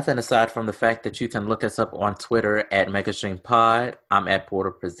 Nothing aside from the fact that you can look us up on Twitter at MegaStreamPod. I'm at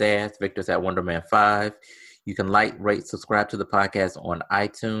Porter Pizzazz. Victor's at Wonderman5. You can like, rate, subscribe to the podcast on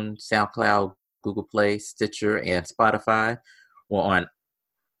iTunes, SoundCloud, Google Play, Stitcher, and Spotify. We're on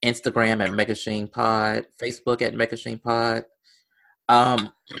Instagram at MegaStreamPod, Facebook at MegaStreamPod.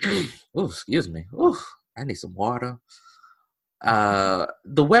 Excuse me. I need some water.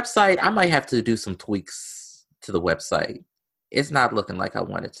 The website, I might have to do some tweaks to the website. It's not looking like I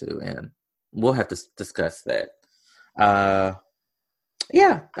wanted to, and we'll have to discuss that.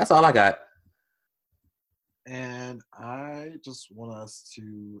 Yeah, that's all I got. And I just want us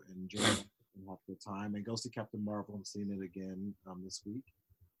to enjoy and have a good time and go see Captain Marvel. I'm seeing it again this week.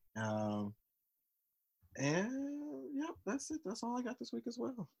 And yep, that's it. That's all I got this week as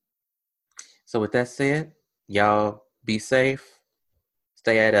well. So with that said, y'all be safe.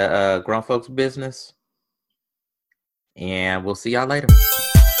 Stay at a grown folks business. And we'll see y'all later.